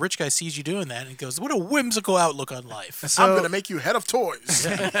then a rich guy sees you doing that and goes, "What a whimsical outlook on life." So- I'm going to make you head of toys.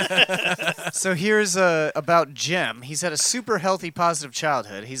 So here's about Jim. He's had a super healthy, positive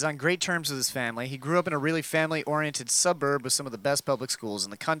childhood. He's on great terms with his family. He grew up in a really family-oriented suburb with some of the best public schools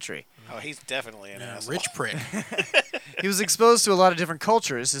in the country. Oh, he's definitely an asshole. Rich prick. He was exposed to a lot of different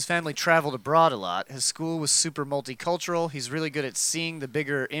cultures. His family traveled abroad a lot. His school was super multicultural. He's really good at seeing the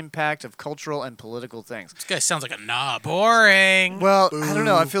bigger impact of cultural and political things. This guy sounds like a knob. Boring. Well, I don't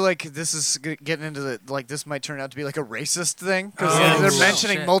know. I feel like this is getting into this might turn out to be like a racist thing because they're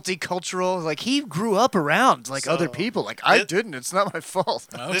mentioning multicultural. Like he grew up around other people. Like I didn't. It's not my fault.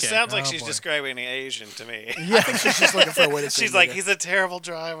 This sounds like she's describing an Asian to me. Yeah. I think she's just looking for a way to say She's like, nigga. he's a terrible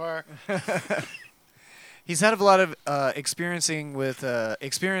driver. He's had a lot of experience with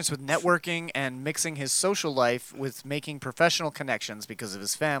networking and mixing his social life with making professional connections because of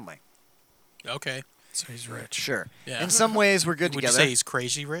his family. Okay. So he's rich. Sure. Yeah. In some ways, we're good Would together. you say he's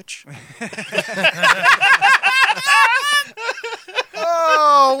crazy rich?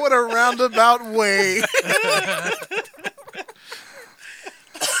 Oh, what a roundabout way.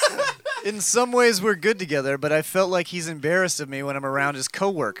 In some ways, we're good together, but I felt like he's embarrassed of me when I'm around his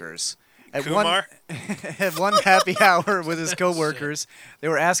coworkers. Kumar? At one happy hour with his coworkers, they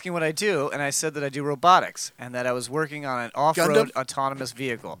were asking what I do, and I said that I do robotics and that I was working on an off-road Gundam? autonomous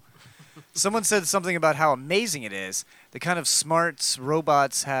vehicle. Someone said something about how amazing it is, the kind of smarts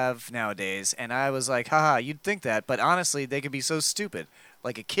robots have nowadays, and I was like, haha, you'd think that, but honestly, they could be so stupid.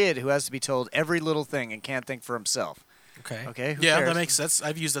 Like a kid who has to be told every little thing and can't think for himself. Okay. Okay. Who Yeah, cares? that makes sense.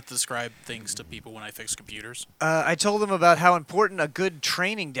 I've used that to describe things to people when I fix computers. I told them about how important a good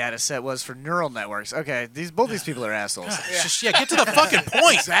training data set was for neural networks. Okay, both these people are assholes. Just get to the fucking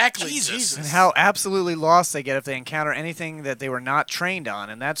point. Exactly. Jesus. And how absolutely lost they get if they encounter anything that they were not trained on,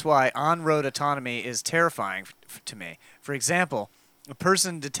 and that's why on-road autonomy is terrifying to me. For example, a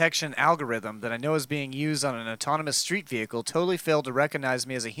person detection algorithm that I know is being used on an autonomous street vehicle totally failed to recognize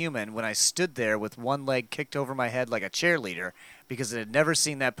me as a human when I stood there with one leg kicked over my head like a cheerleader because it had never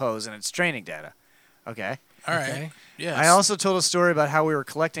seen that pose in its training data. Okay? All right. Yes. I also told a story about how we were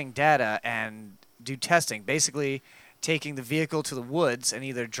collecting data and do testing, basically taking the vehicle to the woods and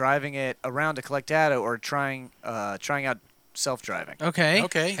either driving it around to collect data or trying out self-driving. Okay.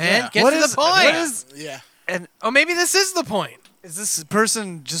 Okay, And yeah. get What to is- the point. what is- Yeah. And maybe this is the point. is this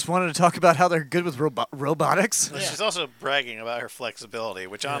person just wanted to talk about how they're good with robotics? Well, she's also bragging about her flexibility,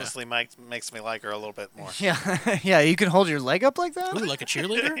 which honestly makes me like her a little bit more. Yeah, yeah. You can hold your leg up like that. Ooh, like a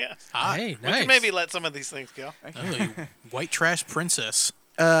cheerleader? Yeah. Ah, Hey, We nice. can maybe let some of these things go. oh, you white trash princess.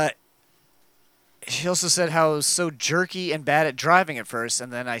 She also said how I was so jerky and bad at driving at first,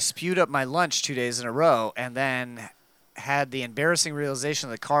 and then I spewed up my lunch 2 days in a row, and then had the embarrassing realization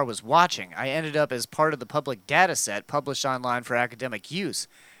the car was watching. I ended up as part of the public data set published online for academic use.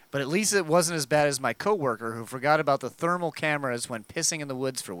 But at least it wasn't as bad as my coworker who forgot about the thermal cameras when pissing in the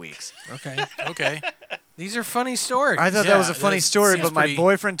woods for weeks. Okay. Okay. These are funny stories. I thought that was a funny that story, seems but my pretty-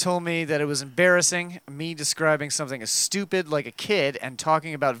 boyfriend told me that it was embarrassing, me describing something as stupid like a kid and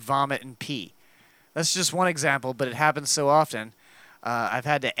talking about vomit and pee. That's just one example, but it happens so often. I've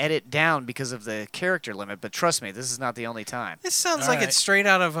had to edit down because of the character limit, but trust me, this is not the only time. This sounds like it's straight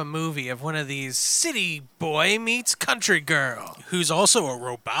out of a movie of one of these city boy meets country girl. Who's also a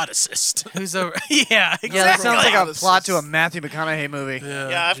roboticist. Who's a yeah, exactly. Yeah, that sounds like a plot to a Matthew McConaughey movie.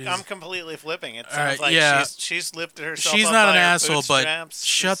 Yeah, I'm completely flipping. It All right, sounds like yeah. she's lifted herself She's up not by an her asshole, but bootstraps.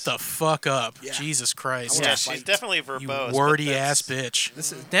 shut the fuck up. Jesus Christ. Yeah, she's definitely verbose. You but wordy that's- ass bitch.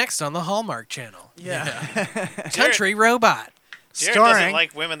 This is next on the Hallmark Channel. Yeah. Country robot. Jared Starring- doesn't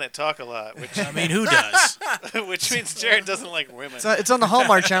like women that talk a lot. Which I mean, who does? Which means Jared doesn't like women. It's on the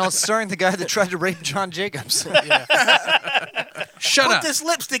Hallmark Channel. It's starring the guy that tried to rape John Jacobs. Shut Put up. this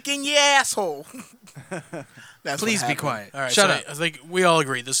lipstick in your asshole. That's Please what be happened. quiet. All right, Shut so up. I think we all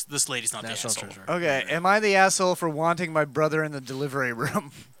agree this lady's not National the asshole. treasure. Okay, am I the asshole for wanting my brother in the delivery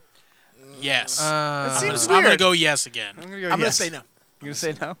room? Yes. It seems I'm gonna weird. go yes again. I'm I'm gonna say no. You're gonna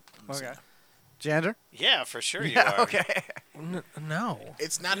say no? Okay. Jander? Yeah, for sure you Yeah, are. okay. No.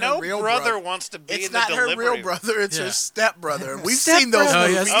 It's not No her real brother brother. wants to be It's in the not her delivery real brother. It's Yeah. her stepbrother. We've Step seen those brother.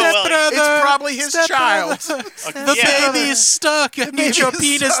 movies. Oh, well, Stepbrother. It's probably his child. The Yeah. baby is stuck. I need your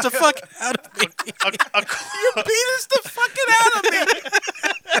penis to fuck out of me. Your penis the fucking out of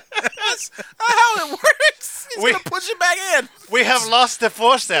me. That's how it works. He's We- gonna push it back in. We have lost the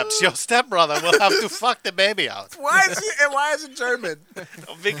forceps. Your stepbrother will have to fuck the baby out Why is it German?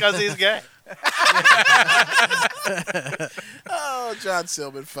 because he's gay. Oh, John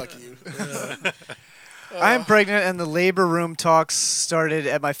Silman, fuck you. I am pregnant, and the labor room talks started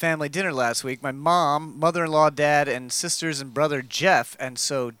at my family dinner last week. My mom, mother-in-law, dad, and sisters and brother Jeff, and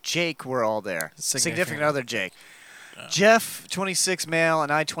so Jake were all there. Significant other Jake. Jeff, 26 male,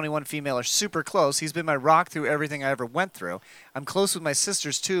 and I, 21 female, are super close. He's been my rock through everything I ever went through. I'm close with my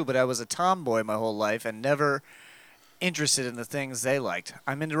sisters, too, but I was a tomboy my whole life and never interested in the things they liked.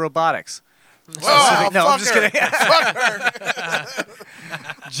 I'm into robotics. Oh, No, I'm fuck just her. kidding. Fuck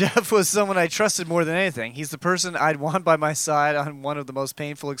her. Jeff was someone I trusted more than anything. He's the person I'd want by my side on one of the most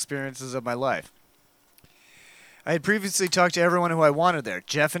painful experiences of my life. I had previously talked to everyone who I wanted there,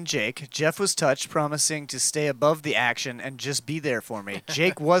 Jeff and Jake. Jeff was touched, promising to stay above the action and just be there for me.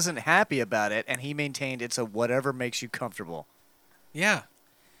 Jake wasn't happy about it, and he maintained it's a whatever makes you comfortable. Yeah.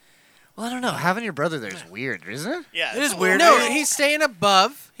 Well, I don't know. Having your brother there is weird, isn't it? Yeah, It is a weird. little- No, he's staying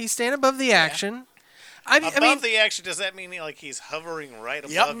above. He's staying above the action. I Above mean, the action, does that mean like he's hovering right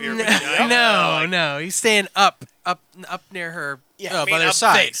Yep. above your no, vagina? no, he's staying up near her. Yeah, I by mean, their up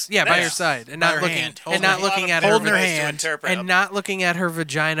side. face. Yeah, by Yeah. her side, and By not her looking, hand. and not looking at her, Holding her ways to hand. interpret. and not looking at her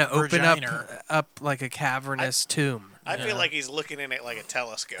vagina open Vagina. up like a cavernous tomb. I feel like he's looking in it like a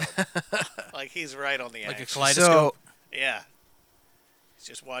telescope. Like he's right on the Like a action. kaleidoscope. Yeah. He's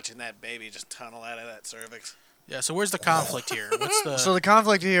just watching that baby just tunnel out of that cervix. Yeah, so where's the conflict here? What's the So the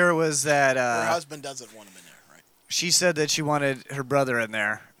conflict here was that Her husband doesn't want him in there, right? she said that she wanted her brother in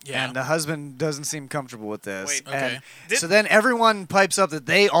there. Yeah. And the husband doesn't seem comfortable with this. Wait, okay. And so then everyone pipes up that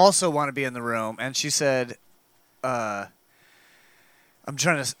they also want to be in the room, and she said, I'm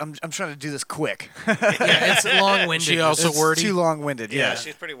trying to do this quick. Yeah, it's long-winded. She also It's wordy? too long-winded. Yeah, Yeah.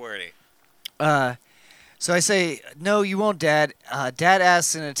 she's pretty wordy. So I say, no, you won't, Dad. Dad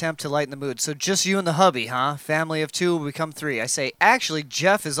asks in an attempt to lighten the mood. So just you and the hubby, huh? Family of two will become three. I say, actually,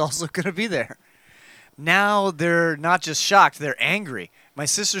 Jeff is also going to be there. Now they're not just shocked, they're angry. My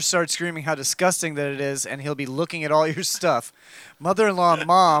sister starts screaming how disgusting that it is, and he'll be looking at all your stuff. Mother-in-law and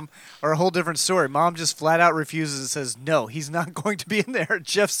Mom are a whole different story. Mom just flat out refuses and says, no, he's not going to be in there.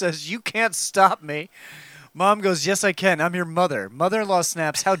 Jeff says, you can't stop me. Mom goes, yes, I can. I'm your mother. Mother-in-law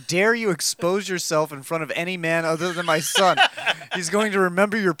snaps, how dare you expose yourself in front of any man other than my son? He's going to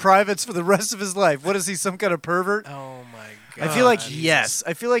remember your privates for the rest of his life. What is he, some kind of pervert? Oh my god! I feel like, yes.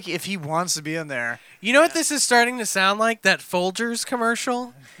 I feel like if he wants to be in there. You know what this is starting to sound like? That Folgers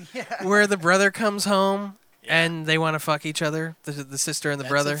commercial, where the brother comes home and they want to fuck each other, the sister and the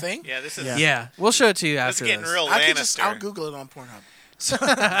brother. That's a thing? Yeah, this is Yeah, we'll show it to you this is after getting this. real I could just, Lannister. I'll Google it on Pornhub.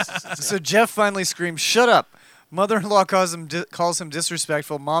 So Jeff finally screams, shut up. Mother-in-law calls him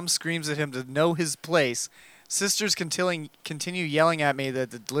disrespectful. Mom screams at him to know his place. Sisters continue yelling at me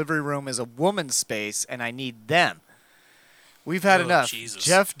that the delivery room is a woman's space and I need them. We've had Oh, enough. Jesus.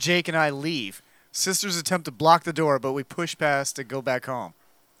 Jeff, Jake, and I leave. Sisters attempt to block the door, but we push past to go back home.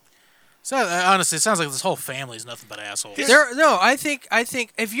 So honestly, it sounds like this whole family is nothing but assholes. I think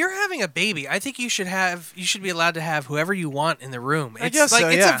if you're having a baby, I think you should be allowed to have whoever you want in the room. It's guess like so,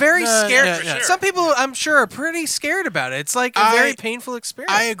 it's yeah. a very No, scared. yeah, yeah. Some people, I'm sure, are pretty scared about it. It's like a very painful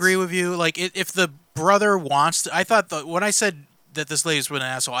experience. I agree with you. Like, if the brother wants to, I thought when I said that this lady's been an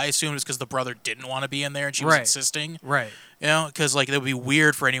asshole, I assumed it's because the brother didn't want to be in there and she was Right. insisting. Right. You know, because like it would be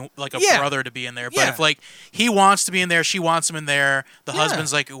weird for any like a Yeah. brother to be in there. But Yeah. if like he wants to be in there, she wants him in there. The Yeah.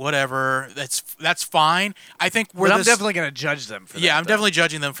 husband's like whatever. That's fine. I think But I'm this, definitely gonna judge them for that. yeah, I'm though. definitely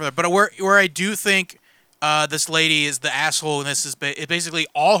judging them for that. But where I do think this lady is the asshole, and this is basically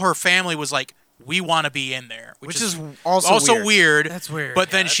all her family was like, we want to be in there, which is also weird. That's weird.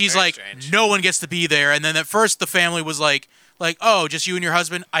 But then that's she's very like, strange. no one gets to be there. And then at first the family was like, oh, just you and your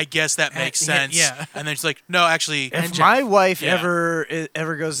husband. I guess that makes yeah, sense. yeah. And then she's like, no, actually, If my wife Yeah.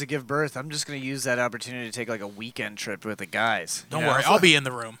 ever goes to give birth, I'm just gonna use that opportunity to take like a weekend trip with the guys. don't You know? worry, I'll be in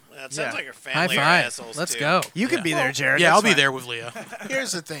the room. That sounds Yeah. like your High family are five. assholes Let's too. go. You could be there, Jared. Yeah, that's I'll be fine. there with Leah.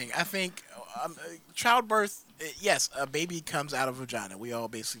 Here's the thing. I think childbirth. Yes, a baby comes out of vagina. We all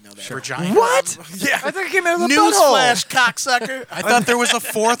basically know that. Vagina. What? Yeah. I thought it came out of the Newsflash, cocksucker. I thought there was a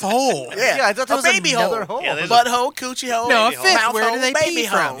fourth hole. Yeah, I thought there a was baby another hole. hole. Yeah, there's a- Butthole, coochie hole, No, a baby fifth. mouth Where hole, do they baby pee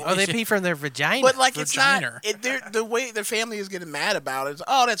from? hole. Oh, they pee from their vagina. But like it's Vagina. not the way their family is getting mad about it is,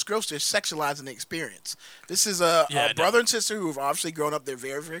 oh, that's gross. They're sexualizing the experience. This is a brother and sister who've obviously grown up. They're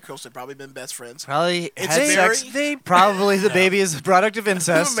very, very close. They've probably been best friends. Probably It's had very- sex. Probably the baby is a product of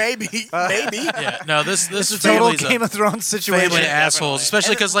incest. Maybe. Yeah, no, this It's a is total family's Game of Thrones situation. family assholes,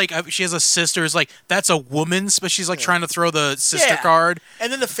 especially And- because like she has a sister. Is like that's a woman's, but she's like trying to throw the sister Yeah. card.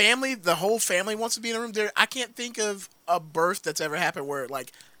 And then the whole family wants to be in a room. There, I can't think of a birth that's ever happened where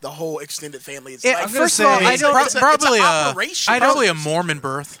like the whole extended family is. Yeah, like, I'm gonna First of all, say- I don't- it's probably an a operation. probably a Mormon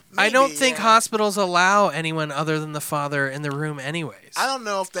birth. I don't Maybe, think yeah. hospitals allow anyone other than the father in the room, anyways. I don't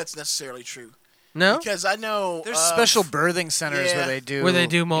know if that's necessarily true No. because I know There's special birthing centers yeah. where they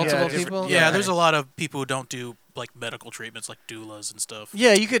do multiple different- people? Yeah, Yeah. there's a lot of people who don't do like medical treatments, like doulas and stuff.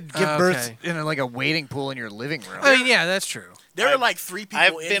 Yeah, you could give birth Okay. in like a waiting pool in your living room. I mean, yeah, that's true. there were like 3 people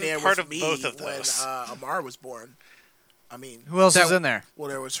I've in been there part with of me both of when those. Amar was born. I mean, Who else That- is in there? well,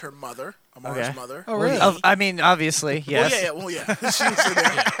 there was her mother, Amar's Okay. mother. Oh, really? I mean, obviously, yes. Well, yeah. She was in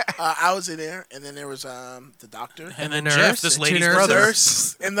there. I was in there, and then there was the doctor, And then the Jeff, nurse, this two lady's nurses. brother.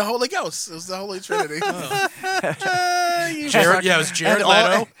 nurse, and the Holy Ghost. It was the Holy Trinity. Jared, yeah, it was Jared and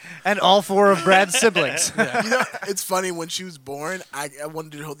Leto. all, and all 4 of Brad's siblings. You know, it's funny when she was born. I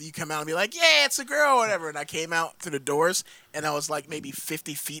wanted to hope you come out and be like, "Yeah, it's a girl," or whatever. And I came out through the doors, and I was like maybe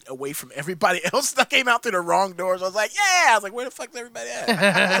 50 feet away from everybody else. I came out through the wrong doors. I was like, "Yeah," I was like, "Where the fuck is everybody at?"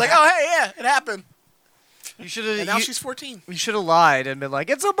 I was like, "Oh, hey, yeah, it happened." You should And now have. she's 14. You should have lied and been like,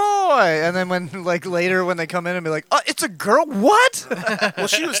 "It's a boy," and then when like later when they come in and be like, "Oh, it's a girl." What? Well,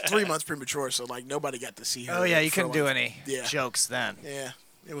 she was 3 months premature, so like nobody got to see her. Oh yeah, you for, couldn't do like- any Yeah. jokes then. Yeah,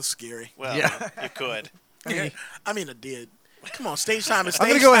 it was scary. Well, Yeah. you could. I mean, I did. Come on, stage time is I'm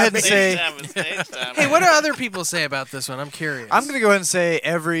stage gonna go time, ahead and baby. say- Stage time is stage time. Hey, what do other people say about this one? I'm curious. I'm gonna go ahead and say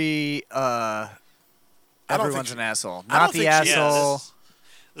everyone's think an asshole. I don't Not the think she is. asshole.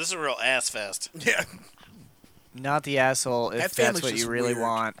 This is a real ass fest. Yeah. Not the asshole. If That that's family's what you just really weird.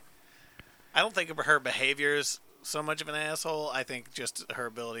 want. I don't think of her behaviors so much of an asshole. I think just her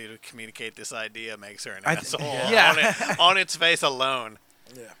ability to communicate this idea makes her an asshole. yeah. On its face alone.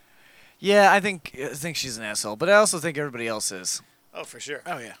 Yeah, I think she's an asshole, but I also think everybody else is. Oh, for sure.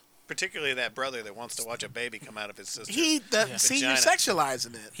 Oh yeah. Particularly that brother that wants to watch a baby come out of his sister. See, you're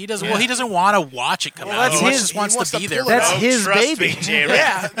sexualizing it. He doesn't. Well, he doesn't want to watch it come Well, out. that's He his- just wants he wants to to be there. pull it That's out. his Trust baby. me, J-Ray.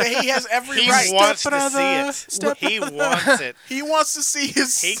 Yeah, he has every He right. wants to see it. He wants it. He wants to see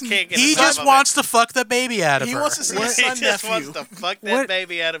his. He can't get He enough just of wants to fuck the baby out of He her. wants to see his He son just wants nephew, to fuck that What-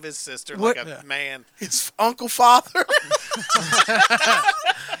 baby out of his sister what- like a man. his uncle, father,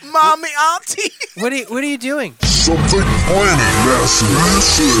 mommy, auntie. What are you doing? Something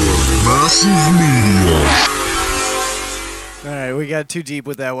Planet. Massive media. All right, we got too deep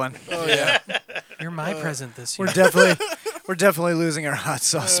with that one. Oh yeah. You're my present this year. We're definitely losing our hot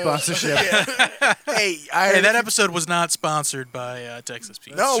sauce sponsorship. Hey, Hey, that episode was not sponsored by Texas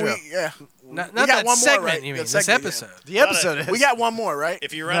Pizza. No, true. Not we got that one more, segment, right? you The mean. This segment, yeah. episode. The episode is. We got one more, right?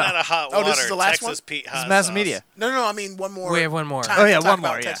 If you run out of hot Oh, water, this is the last Texas one? Pete This hot is Mass sauce. Media. No, I mean one more. We have one more. time Oh to yeah, talk one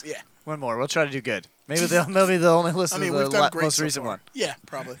about more. Texas. Yeah, one more. We'll try to do good. Maybe they'll only listen I mean, to we've the done great most so recent far. one. Yeah,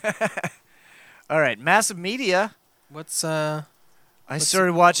 probably. All right, Massive Media. What's I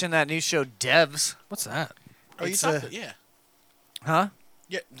started watching that new show, Devs. what's that? Oh, you It's, talked yeah. Huh?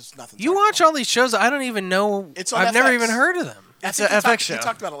 Yeah, there's nothing. You watch all these shows I don't even know. It's on I've never FX. even heard of them. I It's think a you FX talked- show. You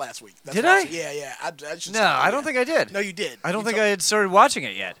talked about it last week. That's Did what I? was- Yeah. I just No, I don't think I did. No, you did. I don't You think told- I had started watching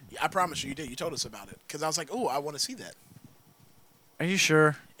it yet. I promise you did. You told us about it because I was like, oh, I want to see that. Are you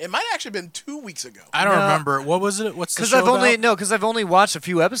sure? It might have actually been 2 weeks ago. I don't No. remember. What was it? What's the Because show I've only watched a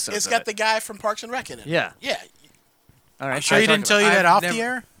few episodes. It's of got it. the guy from Parks and Rec in it. Yeah. Yeah. All right. I'm sure he didn't tell you that I've off never- the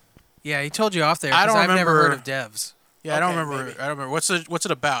air. Yeah, he told you off there. I don't 'cause I've never remember- heard of Devs. Yeah, I don't Okay, remember. maybe. I don't remember. What's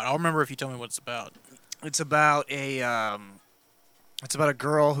it about? I'll remember if you tell me what it's about. It's about a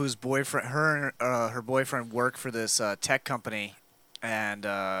girl whose boyfriend, her boyfriend work for this tech company, and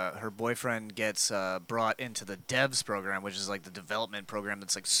her boyfriend gets brought into the devs program, which is like the development program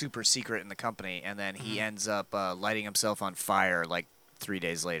that's like super secret in the company, and then he ends up lighting himself on fire like 3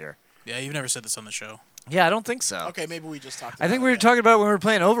 days later. Yeah, you've never said this on the show. Yeah, I don't think so. Okay, maybe we just talked. I think we were talking about it when we were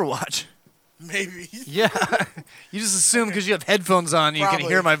playing Overwatch. Maybe. Yeah, you just assume because you have headphones on, you can Probably.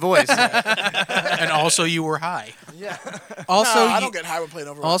 hear my voice. And also, you were high. Yeah. Also, no, I you- don't get high when playing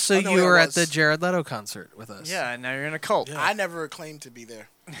Overwatch. Also, I know you where were I at the was. Jared Leto concert with us. Yeah, and now you're in a cult. I never claimed to be there.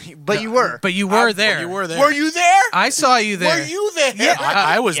 But you were. But you were there. You were there. Were you there? I saw you there. Were you there? Yeah,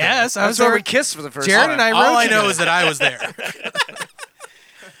 I was there. Yes, I was That's where there. we kissed for the first Jared time. and I All wrote I you know there. is that I was there.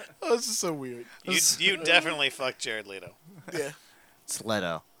 Oh, this is so weird. You definitely fucked Jared Leto. Yeah. It's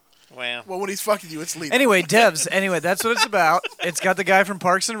Leto. Well, Well, when he's fucking you, it's legal. Anyway, devs. Anyway, that's what it's about. It's got the guy from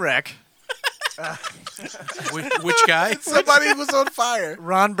Parks and Rec, Which guy? Somebody was on fire.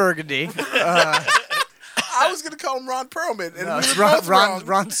 Ron Burgundy. I was gonna call him Ron Perlman, and No, we it's were both wrong.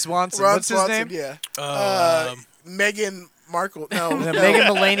 Ron Swanson. Ron What's Swanson, his name? Yeah. Meghan Markle. No, Yeah, no. Megan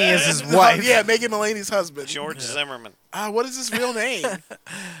Mullany is his No, wife. yeah, Megan Mullany's husband. George Zimmerman. What is his real name?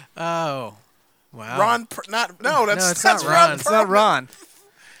 Oh, wow. Ron. No, that's it's not that's Ron. It's not Ron.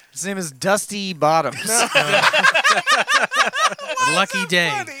 His name is Dusty Bottoms. Lucky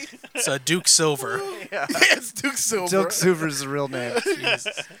day. It's Duke Silver. It's Duke Silver. Duke Silver is the real name.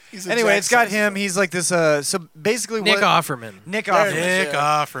 He's a Anyway, Jack it's got Saxon. him. He's like this. So basically, Nick what Offerman. Nick There it Offerman. is. Nick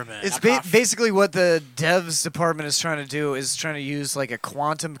Yeah. Offerman. It's basically what the devs department is trying to do is trying to use like a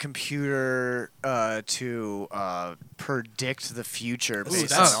quantum computer to predict the future based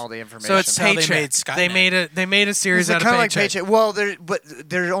on that's- all the information. So it's how they Paycheck. made Skynet. They made a series It's out kind of of like Paycheck. Paycheck. Well,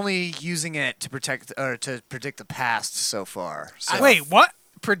 they're only using it to protect or to predict the past so far. So Wait, what?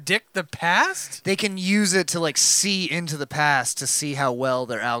 Predict the past? they can use it to like see into the past to see how well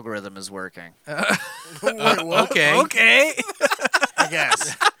their algorithm is working. Wait, what? Okay. Okay. I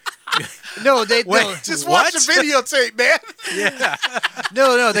guess. No, they no, Just watch the videotape, man. Yeah.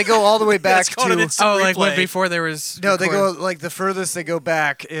 no, they go all the way back It's called an to. instant Oh, like when replay. before there was. No, they go recording. like the furthest they go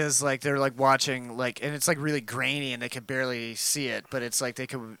back is like they're like watching like, and it's like really grainy and they can barely see it, but it's like they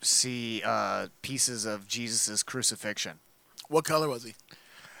can see pieces of Jesus's crucifixion. What color was he?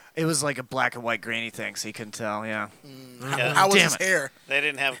 It was like a black and white grainy thing, so you couldn't tell. Yeah, Yeah. How was Damn his it. hair? They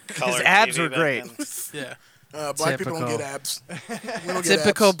didn't have color. his abs TV were back great. then. Yeah. Black people don't Typical. get abs. We don't get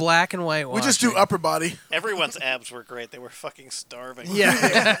Typical abs. black and white. We just do upper body. Everyone's abs were great. They were fucking starving.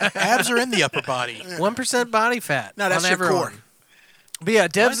 Yeah. Abs are in the upper body. 1% body fat. No, that's on your everyone. core. But yeah,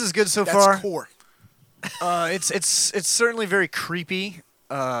 Devs is good so That's far. core. It's certainly very creepy.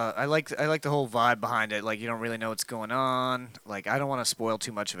 I like the whole vibe behind it. Like you don't really know what's going on. Like I don't want to spoil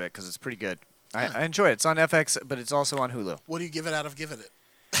too much of it because it's pretty good. I enjoy it. It's on FX, but it's also on Hulu. What do you give it out of giving it?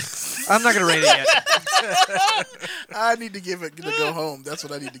 I'm not gonna rate it yet. I need to give it to go home. That's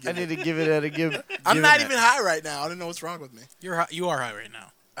what I need to give I it. need to give it a give. I'm give not it even high right now. I don't know what's wrong with me. You are high right now.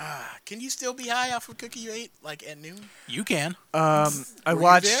 Can you still be high off a cookie you ate like at noon? You can. I Were you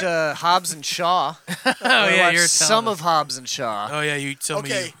watched there? Hobbs and Shaw. Oh yeah, you're some telling of Hobbs and Shaw. Oh yeah, you told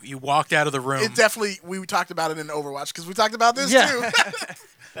me Okay. you walked out of the room. It definitely. We talked about it in Overwatch because we talked about this Yeah. too.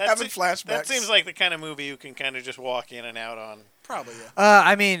 Having flashbacks. That seems like the kind of movie you can kind of just walk in and out on. Probably, yeah.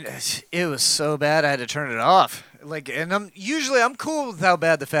 I mean, it was so bad I had to turn it off. Like, and I'm cool with how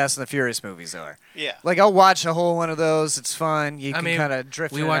bad the Fast and the Furious movies are. Yeah. Like, I'll watch a whole one of those. It's fun. You I can mean, kind of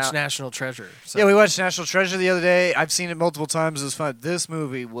drift. we in and watched out. National Treasure. So. Yeah, we watched National Treasure the other day. I've seen it multiple times. It was fun. This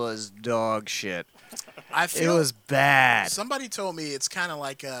movie was dog shit. I It feel was bad. Somebody told me it's kind of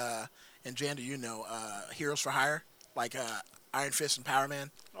like, and Jander, you know, Heroes for Hire, like Iron Fist and Power Man.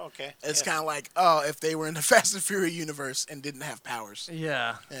 Okay. It's yeah. kind of like, if they were in the Fast and Furious universe and didn't have powers.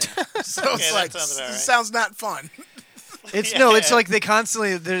 Yeah. So Okay, it's that like, sounds about right. sounds not fun. It's Yeah. no. It's like they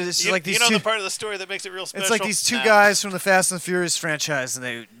constantly. There's You, like these you know two. the part of the story that makes it real special? It's like these two Nah. guys from the Fast and Furious franchise,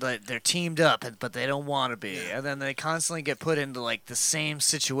 and they're teamed up, but they don't want to be, and then they constantly get put into like the same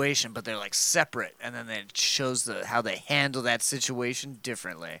situation, but they're like separate, and then it shows how they handle that situation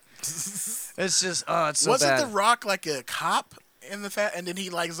differently. It's just it's so Wasn't bad. The Rock like a cop in the and then he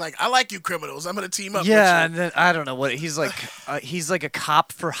is like, I like you criminals. I'm gonna team up. Yeah, with and then I don't know what he's like. He's like a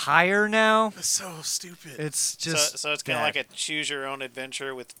cop for hire now. you. It's so stupid. It's just So it's kind of bad. like a choose your own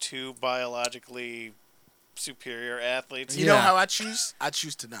adventure with two biologically superior athletes. You know Yeah. how I choose? I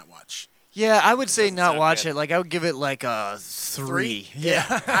choose to not watch. Yeah, I would say not watch it. Like I would give it like a 3. Yeah.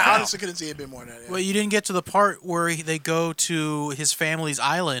 I honestly couldn't see it being more than that. Yeah. Well, you didn't get to the part where they go to his family's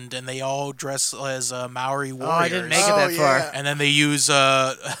island and they all dress as Maori warriors. Oh, I didn't make it that far. And then they use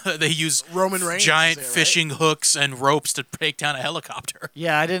Roman Reigns giant there, right? fishing hooks and ropes to take down a helicopter.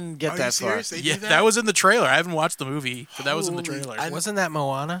 Yeah, I didn't get Are that you serious? far. They Yeah, did that was in the trailer. I haven't watched the movie, but that was in the Holy- trailer. Wasn't that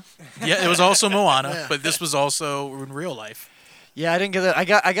Moana? Yeah, it was also Moana, Yeah. but this was also in real life. Yeah, I didn't get that.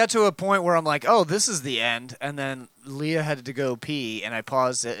 I got to a point where I'm like, oh, this is the end, and then Leah had to go pee, and I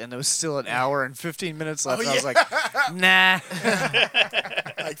paused it, and there was still an hour and 15 minutes left. Oh, and I was yeah. like,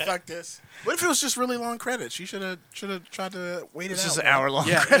 nah. Like fuck this. What if it was just really long credits? You should have tried to wait it It's out. just an man. hour long.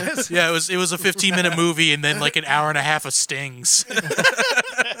 Yeah, yeah. It was a 15-minute movie and then like an hour and a half of stings.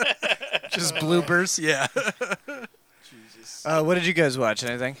 Just bloopers. Yeah. Jesus. What did you guys watch?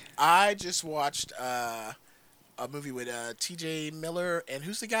 Anything? I just watched a movie with T.J. Miller and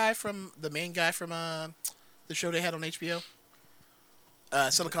who's the main guy from the show they had on HBO?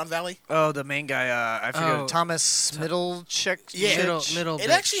 Silicon Valley. Oh, the main guy. I forget. Oh. Thomas Middlechick. Yeah, Middle it bitch.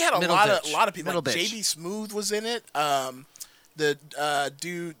 actually had a Middle lot bitch. of people. Middle Like bitch. JB Smooth was in it. The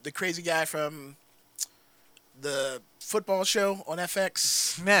dude, the crazy guy from the football show on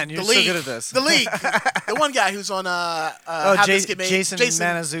FX. Man, you're The so League. good at this. The League. The one guy who's on Oh, How This Get Made. Jason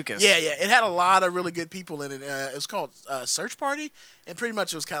Mantzoukas. Yeah, yeah. It had a lot of really good people in it. It was called Search Party, and pretty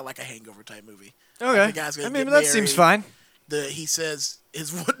much it was kind of like a Hangover type movie. Okay. Like the guy's gonna I mean, get that seems married. fine. He says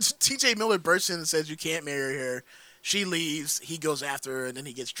T.J. Miller bursts in and says you can't marry her. She leaves. He goes after her, and then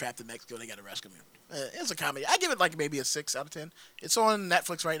he gets trapped in Mexico. They got to rescue him. It's a comedy. I give it like maybe a 6 out of 10. It's on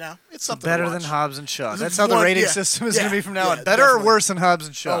Netflix right now. It's something Better to than watch. Hobbs and Shaw. This That's is how the one- rating yeah, system is yeah, going to be from now yeah, on. Better or definitely. worse than Hobbs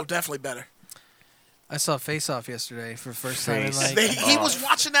and Shaw? Oh, definitely better. I saw Face Off yesterday for the first time. in, Face like, He was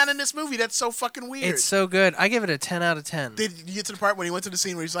watching that in this movie. That's so fucking weird. it's so good. I give it a 10 out of 10. Did you get to the part when he went to the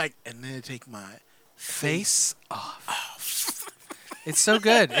scene where he's like, and then take my Face Off. It's so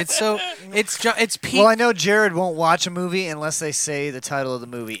good. It's peak. Well, I know Jared won't watch a movie unless they say the title of the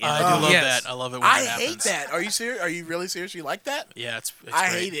movie. in I the do movie. love Yes. that. I love it when I that hate happens. that. Are you serious? Are you really serious? You like that? Yeah, it's I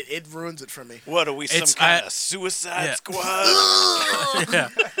great. hate it. It ruins it for me. What are we, some It's- kind I- of Suicide yeah. Squad? Yeah,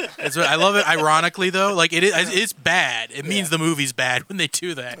 I love it. Ironically, though, like it's bad. It means the movie's bad when they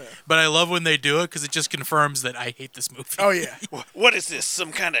do that. But I love when they do it because it just confirms that I hate this movie. Oh yeah. What is this?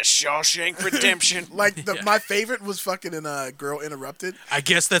 Some kind of Shawshank Redemption? Like my favorite was fucking in Girl Interrupted. I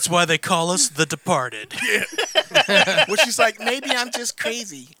guess that's why they call us the Departed. Where she's like, maybe I'm just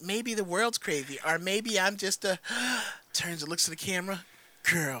crazy. Maybe the world's crazy. Or maybe I'm just a... Turns and looks at the camera.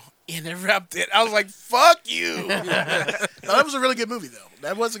 Girl Interrupted. I was like, fuck you. No, that was a really good movie, though.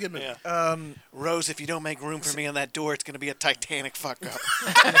 That was a good movie. Yeah. Rose, if you don't make room for me on that door, it's going to be a Titanic fuck up.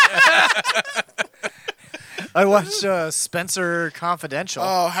 I watched Spencer Confidential.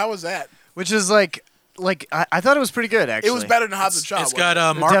 Oh, how was that? Which is like I thought it was pretty good, actually. It was better than Hobbs and Shaw. It's wasn't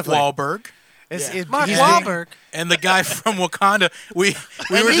got it? Mark Definitely. Wahlberg. Mark he's Wahlberg. And the guy from Wakanda, we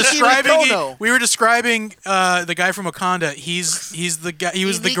And were Nikki describing Rikono. we were describing the guy from Wakanda. He's the guy. He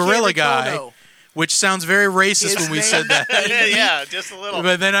was the Nikki gorilla guy, Rikono. which sounds very racist His when we name- said that. Yeah, just a little.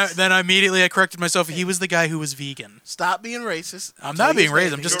 But then I immediately corrected myself. He was the guy who was vegan. Stop being racist. I'm Tell not you being his racist.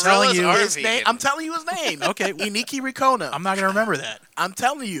 name. I'm just Gorillas telling you. are His vegan. name. I'm telling you his name. Okay. Iniki Rikono. I'm not gonna remember that. I'm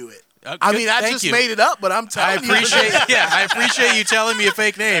telling you it. Good, mean, I thank just you. made it up, but I'm I telling you. appreciate. Yeah, I appreciate you telling me a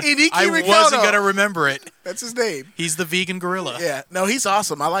fake name. Iniki I Rikono. wasn't gonna remember it. That's his name. He's the vegan gorilla. Yeah. No, he's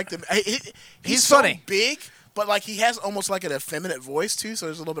awesome. I like him. He's funny. So big, but like he has almost like an effeminate voice too. So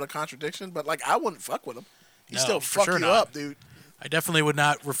there's a little bit of contradiction. But like I wouldn't fuck with him. He No, still for fuck sure you not. up, dude. I definitely would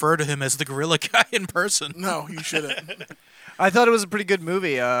not refer to him as the gorilla guy in person. No, you shouldn't. I thought it was a pretty good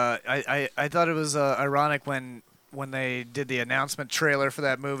movie. I thought it was ironic when they did the announcement trailer for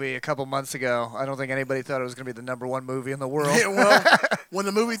that movie a couple months ago. I don't think anybody thought it was going to be the #1 movie in the world. Yeah, well, when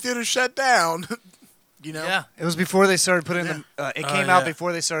the movie theater shut down, you know. Yeah, it was before they started putting them. It came out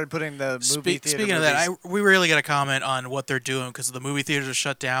before they started putting the movie theater. Speaking of that, movies. we really got to comment on what they're doing because the movie theaters are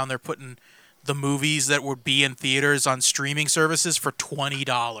shut down. They're putting the movies that would be in theaters on streaming services for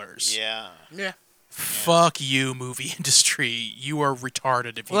 $20. Yeah. Yeah. Fuck you, movie industry. You are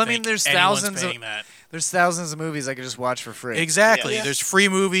retarded if you Well, I think mean, there's anyone's thousands paying of that. there's thousands of movies I could just watch for free. Exactly. Yeah. There's free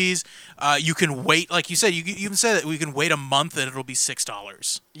movies. You can wait, like you said. You even said that we can wait a month and it'll be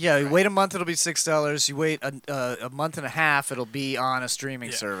 $6. Yeah, you wait a month, it'll be $6. You wait a month and a half, it'll be on a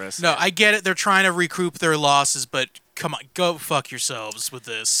streaming service. No, I get it. They're trying to recoup their losses, but come on, go fuck yourselves with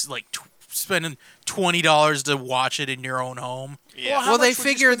this. Like spending $20 to watch it in your own home. Yeah. Well, they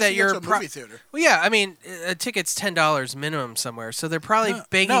figure that you're a movie theater. Well, yeah. I mean, a ticket's $10 minimum somewhere, so they're probably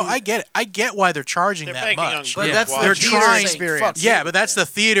banking. No, I get it. I get why they're charging They're that banking on much. group But watching. they're theater trying. experience. Yeah, but that's the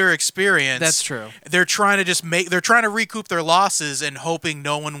theater experience. That's true. They're trying to just make. They're trying to recoup their losses and hoping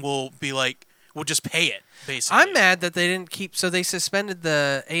no one will be like, will just pay it. Basically, I'm mad that they didn't keep. So they suspended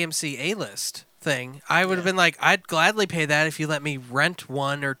the AMC A-list thing. I would have been like, I'd gladly pay that if you let me rent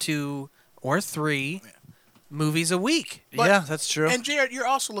 1 or 2 or 3 movies a week. But- yeah, that's true. And Jared, you're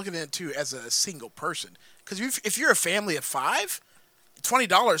also looking at it too as a single person, because if you're a family of 5,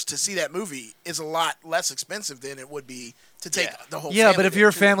 $20 to see that movie is a lot less expensive than it would be to take the whole. Yeah, family but if there, you're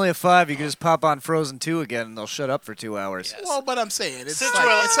a too. family of 5, you can just pop on Frozen 2 again, and they'll shut up for 2 hours. Well, but I'm saying it's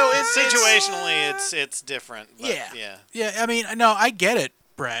situationally, it's different. But yeah. Yeah, I mean, no, I get it,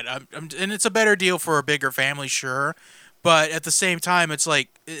 Brad. And it's a better deal for a bigger family, sure. But at the same time, it's like,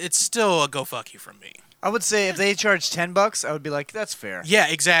 it's still a go fuck you from me. I would say if they charge $10, I would be like, that's fair. Yeah,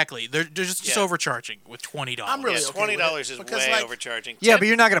 exactly. They're just overcharging with $20. I'm really $20 is because, way like- overcharging. Yeah, but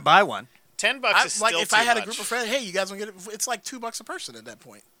you're not going to buy one. $10 is like still if I had too a group much. of friends, hey, you guys want to get it? It's like $2 a person at that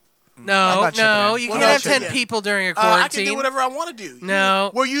point. No, not chipping no, in. you Well, can't no, have 10 chipping in. people during a I quarantine. can do whatever I want to do.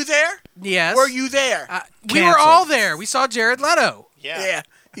 No. Were you there? Yes. Were you there? We were all there. We saw Jared Leto. Yeah.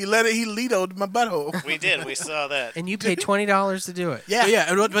 He Leto'd my butthole. We did. We saw that. And you paid $20 to do it.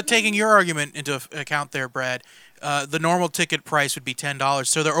 Yeah. But taking your argument into account there, Brad, the normal ticket price would be $10.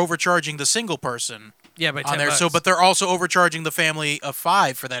 So they're overcharging the single person. Yeah, by on there. $10. So, but they're also overcharging the family of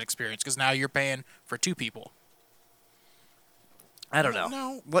 5 for that experience because now you're paying for 2 people. I don't know.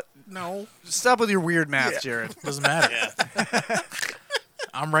 No. What? No. Stop with your weird math, Jared. Doesn't matter.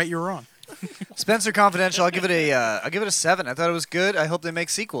 I'm right, you're wrong. Spencer Confidential. I'll give it a 7. I thought it was good. I hope they make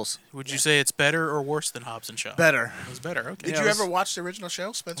sequels. Would you say it's better or worse than Hobbs and Shaw? Better. It was better. Okay. Did you ever watch the original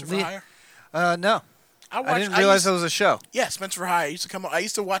show, Spencer for Hire? No. I didn't realize that was a show. Yeah, Spencer for Hire used to come on. I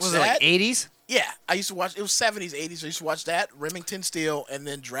used to watch Was it that. like 80s? Yeah, I used to watch. It was 70s, 80s. I used to watch that, Remington Steele, and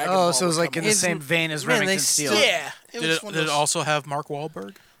then Dragon Oh, Ball. so it was would like come in the on. same vein as Man, they Remington Steele. Yeah. Did was it, one of did it those- also have Mark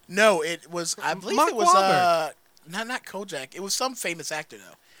Wahlberg? No, it was. I believe Mark it was Wahlberg. not Kojak. It was some famous actor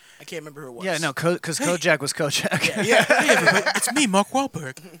though. I can't remember who it was. Yeah, no, because Kojak was Kojak. Yeah. Hey, everybody, it's me, Mark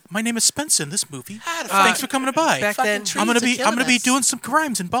Wahlberg. My name is Spencer in this movie. Hi, the Thanks for coming by. back then- fucking I'm gonna trees be are I'm gonna be killing doing us. some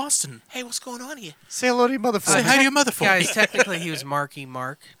crimes in Boston. Hey, what's going on here? Say hello to your motherfucker. Say hi to your mother for Guys, me. technically he was Marky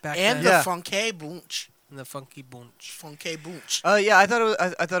Mark back And then. the Yeah. Funky Bunch. And the Funky Bunch. Funky Bunch. Yeah, I thought it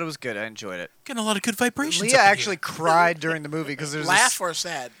was. I thought it was good. I enjoyed it. Getting a lot of good vibrations. Leah up in actually cried during the movie because there's Laugh or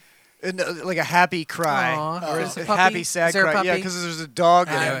sad? like a happy cry, Aw, or is a it a puppy? happy sad Is there a cry. Yeah, puppy? because there's a dog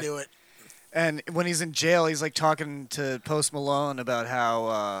in I it. knew it. And when he's in jail, he's like talking to Post Malone about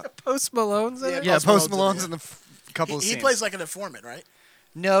how. Post Malone's in it? Yeah, Post Malone's Malone's in in the couple of He scenes. plays like an informant, right?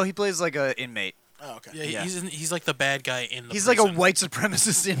 No, he plays like a inmate. Oh, okay. Yeah, he's like the bad guy in the He's like a prison. white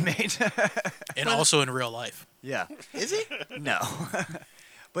supremacist inmate. and also in real life. Yeah. Is he? No.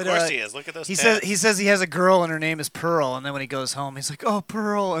 But, Of course he is. Look at those He tats. says he has a girl and her name is Pearl, and then when he goes home, he's like, "Oh,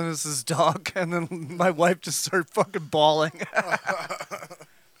 Pearl," and it's his dog, and then my wife just started fucking bawling.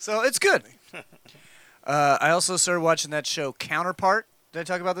 So it's good. I also started watching that show Counterpart. Did I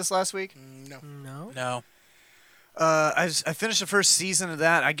talk about this last week? No. No. I finished the first season of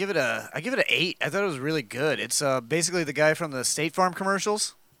that. I give it a 8. I thought it was really good. It's basically the guy from the State Farm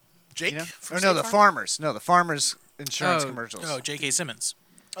commercials. Jake? You know? from Or no, State the Farm? farmers. No, the farmers insurance Oh. commercials. Oh, J.K. Simmons.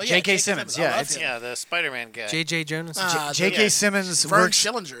 Oh, yeah, J.K. J.K. Simmons. I Yeah, love it's him. Yeah, the Spider-Man guy. J.J. Jonas. J.K. yeah. Simmons Vern works.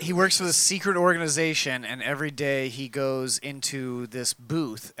 Schillinger. He works for the secret organization, and every day he goes into this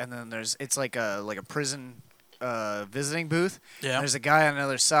booth, and then it's like a prison visiting booth. Yeah. And there's a guy on the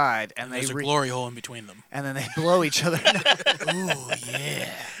other side, and There's they a glory hole in between them. and then they blow each other. Ooh, yeah.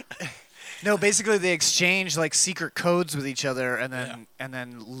 No, basically they exchange like secret codes with each other, and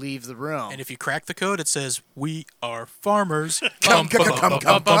then leave the room. And if you crack the code, it says, "We are farmers." Come, Bum, come, bum, come,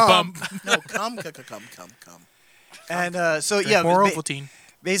 bum, bum, come. bum. No, come. And so Drink yeah, more ba- Ovaltine.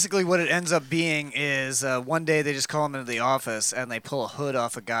 basically what it ends up being is one day they just call him into the office and they pull a hood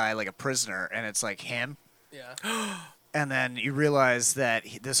off a guy like a prisoner, and it's like him. Yeah. And then you realize that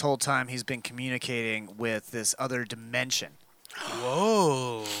this whole time he's been communicating with this other dimension.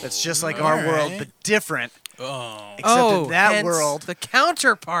 Whoa. That's just like our world, Alright. but different. Oh. Except in that hence world, the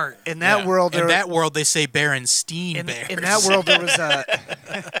counterpart. in that world, in that world, they say Berenstein bears. in that world there was a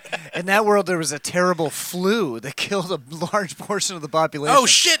in that world there was a terrible flu that killed a large portion of the population. Oh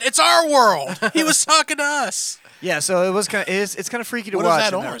shit! It's our world. He was talking to us. Yeah, so it was it's kind of freaky to What is watch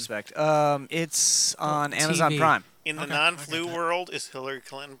that in on? that respect. It's on Amazon TV. Prime. In the non-flu world, is Hillary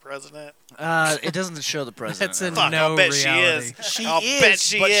Clinton president? It doesn't show the president. That's a Fuck, no I'll bet reality. she is. She I'll is, bet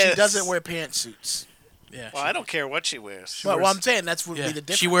she but is. she doesn't wear pantsuits. Yeah. Well, I don't care what she wears. Well, I'm saying that's would be the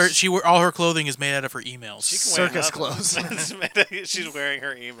difference. She wear all her clothing is made out of her emails. She can wear Circus nothing. clothes. She's wearing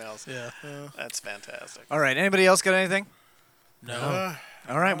her emails. Yeah. That's fantastic. All right. Anybody else got anything? No.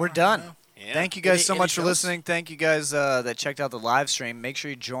 All right, we're done. Yeah. Thank you guys so Any much for shows? listening. Thank you guys that checked out the live stream. Make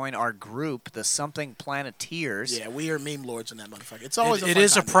sure you join our group, the Something Planeteers. Yeah, we are meme lords in that motherfucker. It's always It fun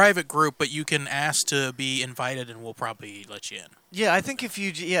is a time. private group, but you can ask to be invited, and we'll probably let you in. Yeah, I think if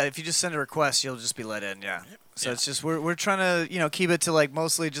you just send a request, you'll just be let in. Yeah. So it's just we're trying to keep it to like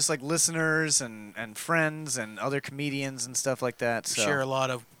mostly just like listeners and friends and other comedians and stuff like that. We So share a lot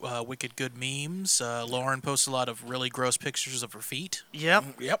of wicked good memes. Lauren posts a lot of really gross pictures of her feet.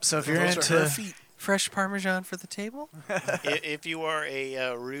 Yep. So if you're Those are her into feet. Fresh Parmesan for the table? If you are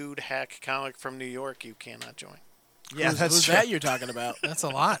a rude hack comic from New York, you cannot join. yeah, Who's that you're talking about? That's a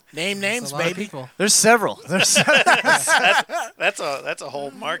lot. Name names, That's a lot of baby. people. There's several. There's That's a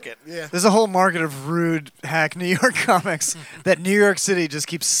whole market. Yeah. there's a whole market of rude hack New York comics that New York City just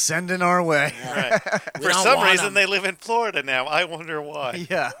keeps sending our way. Right. We For don't some want reason, 'em. they live in Florida now. I wonder why.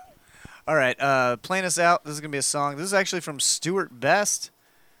 Yeah. All right. Playing us out. This is gonna be a song. This is actually from Stuart Best.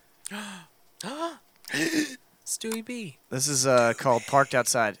 Stewie B. This is called "Parked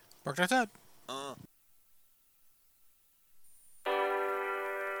Outside." Parked outside.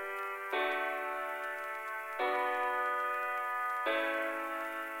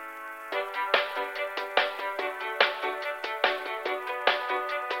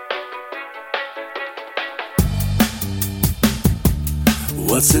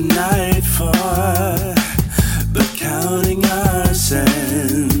 What's a night for but counting our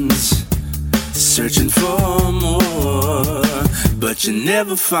sins, searching for more, but you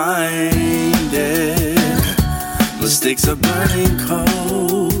never find it. Mistakes are burning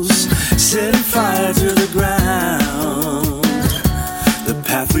coals, setting fire to the ground. The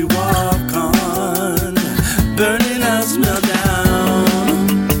path we walk on, burning us melt down.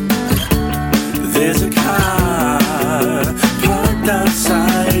 There's a car parked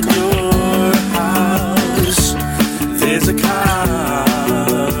outside your house. There's a car,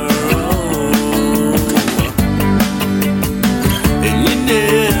 and you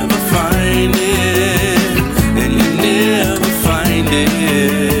never find it, and you never find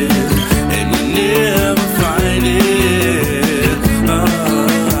it, and you never find it.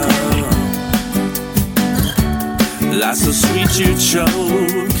 Life so sweet you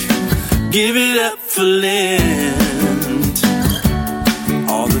choke, give it up for Lent.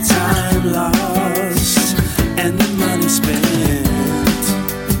 All the time lost and the money spent,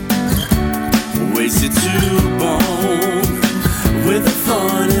 wasted to bone with a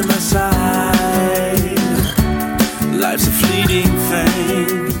thorn in my side. Life's a fleeting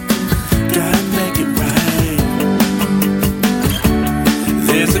thing, gotta make it right.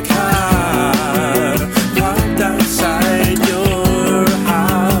 There's a car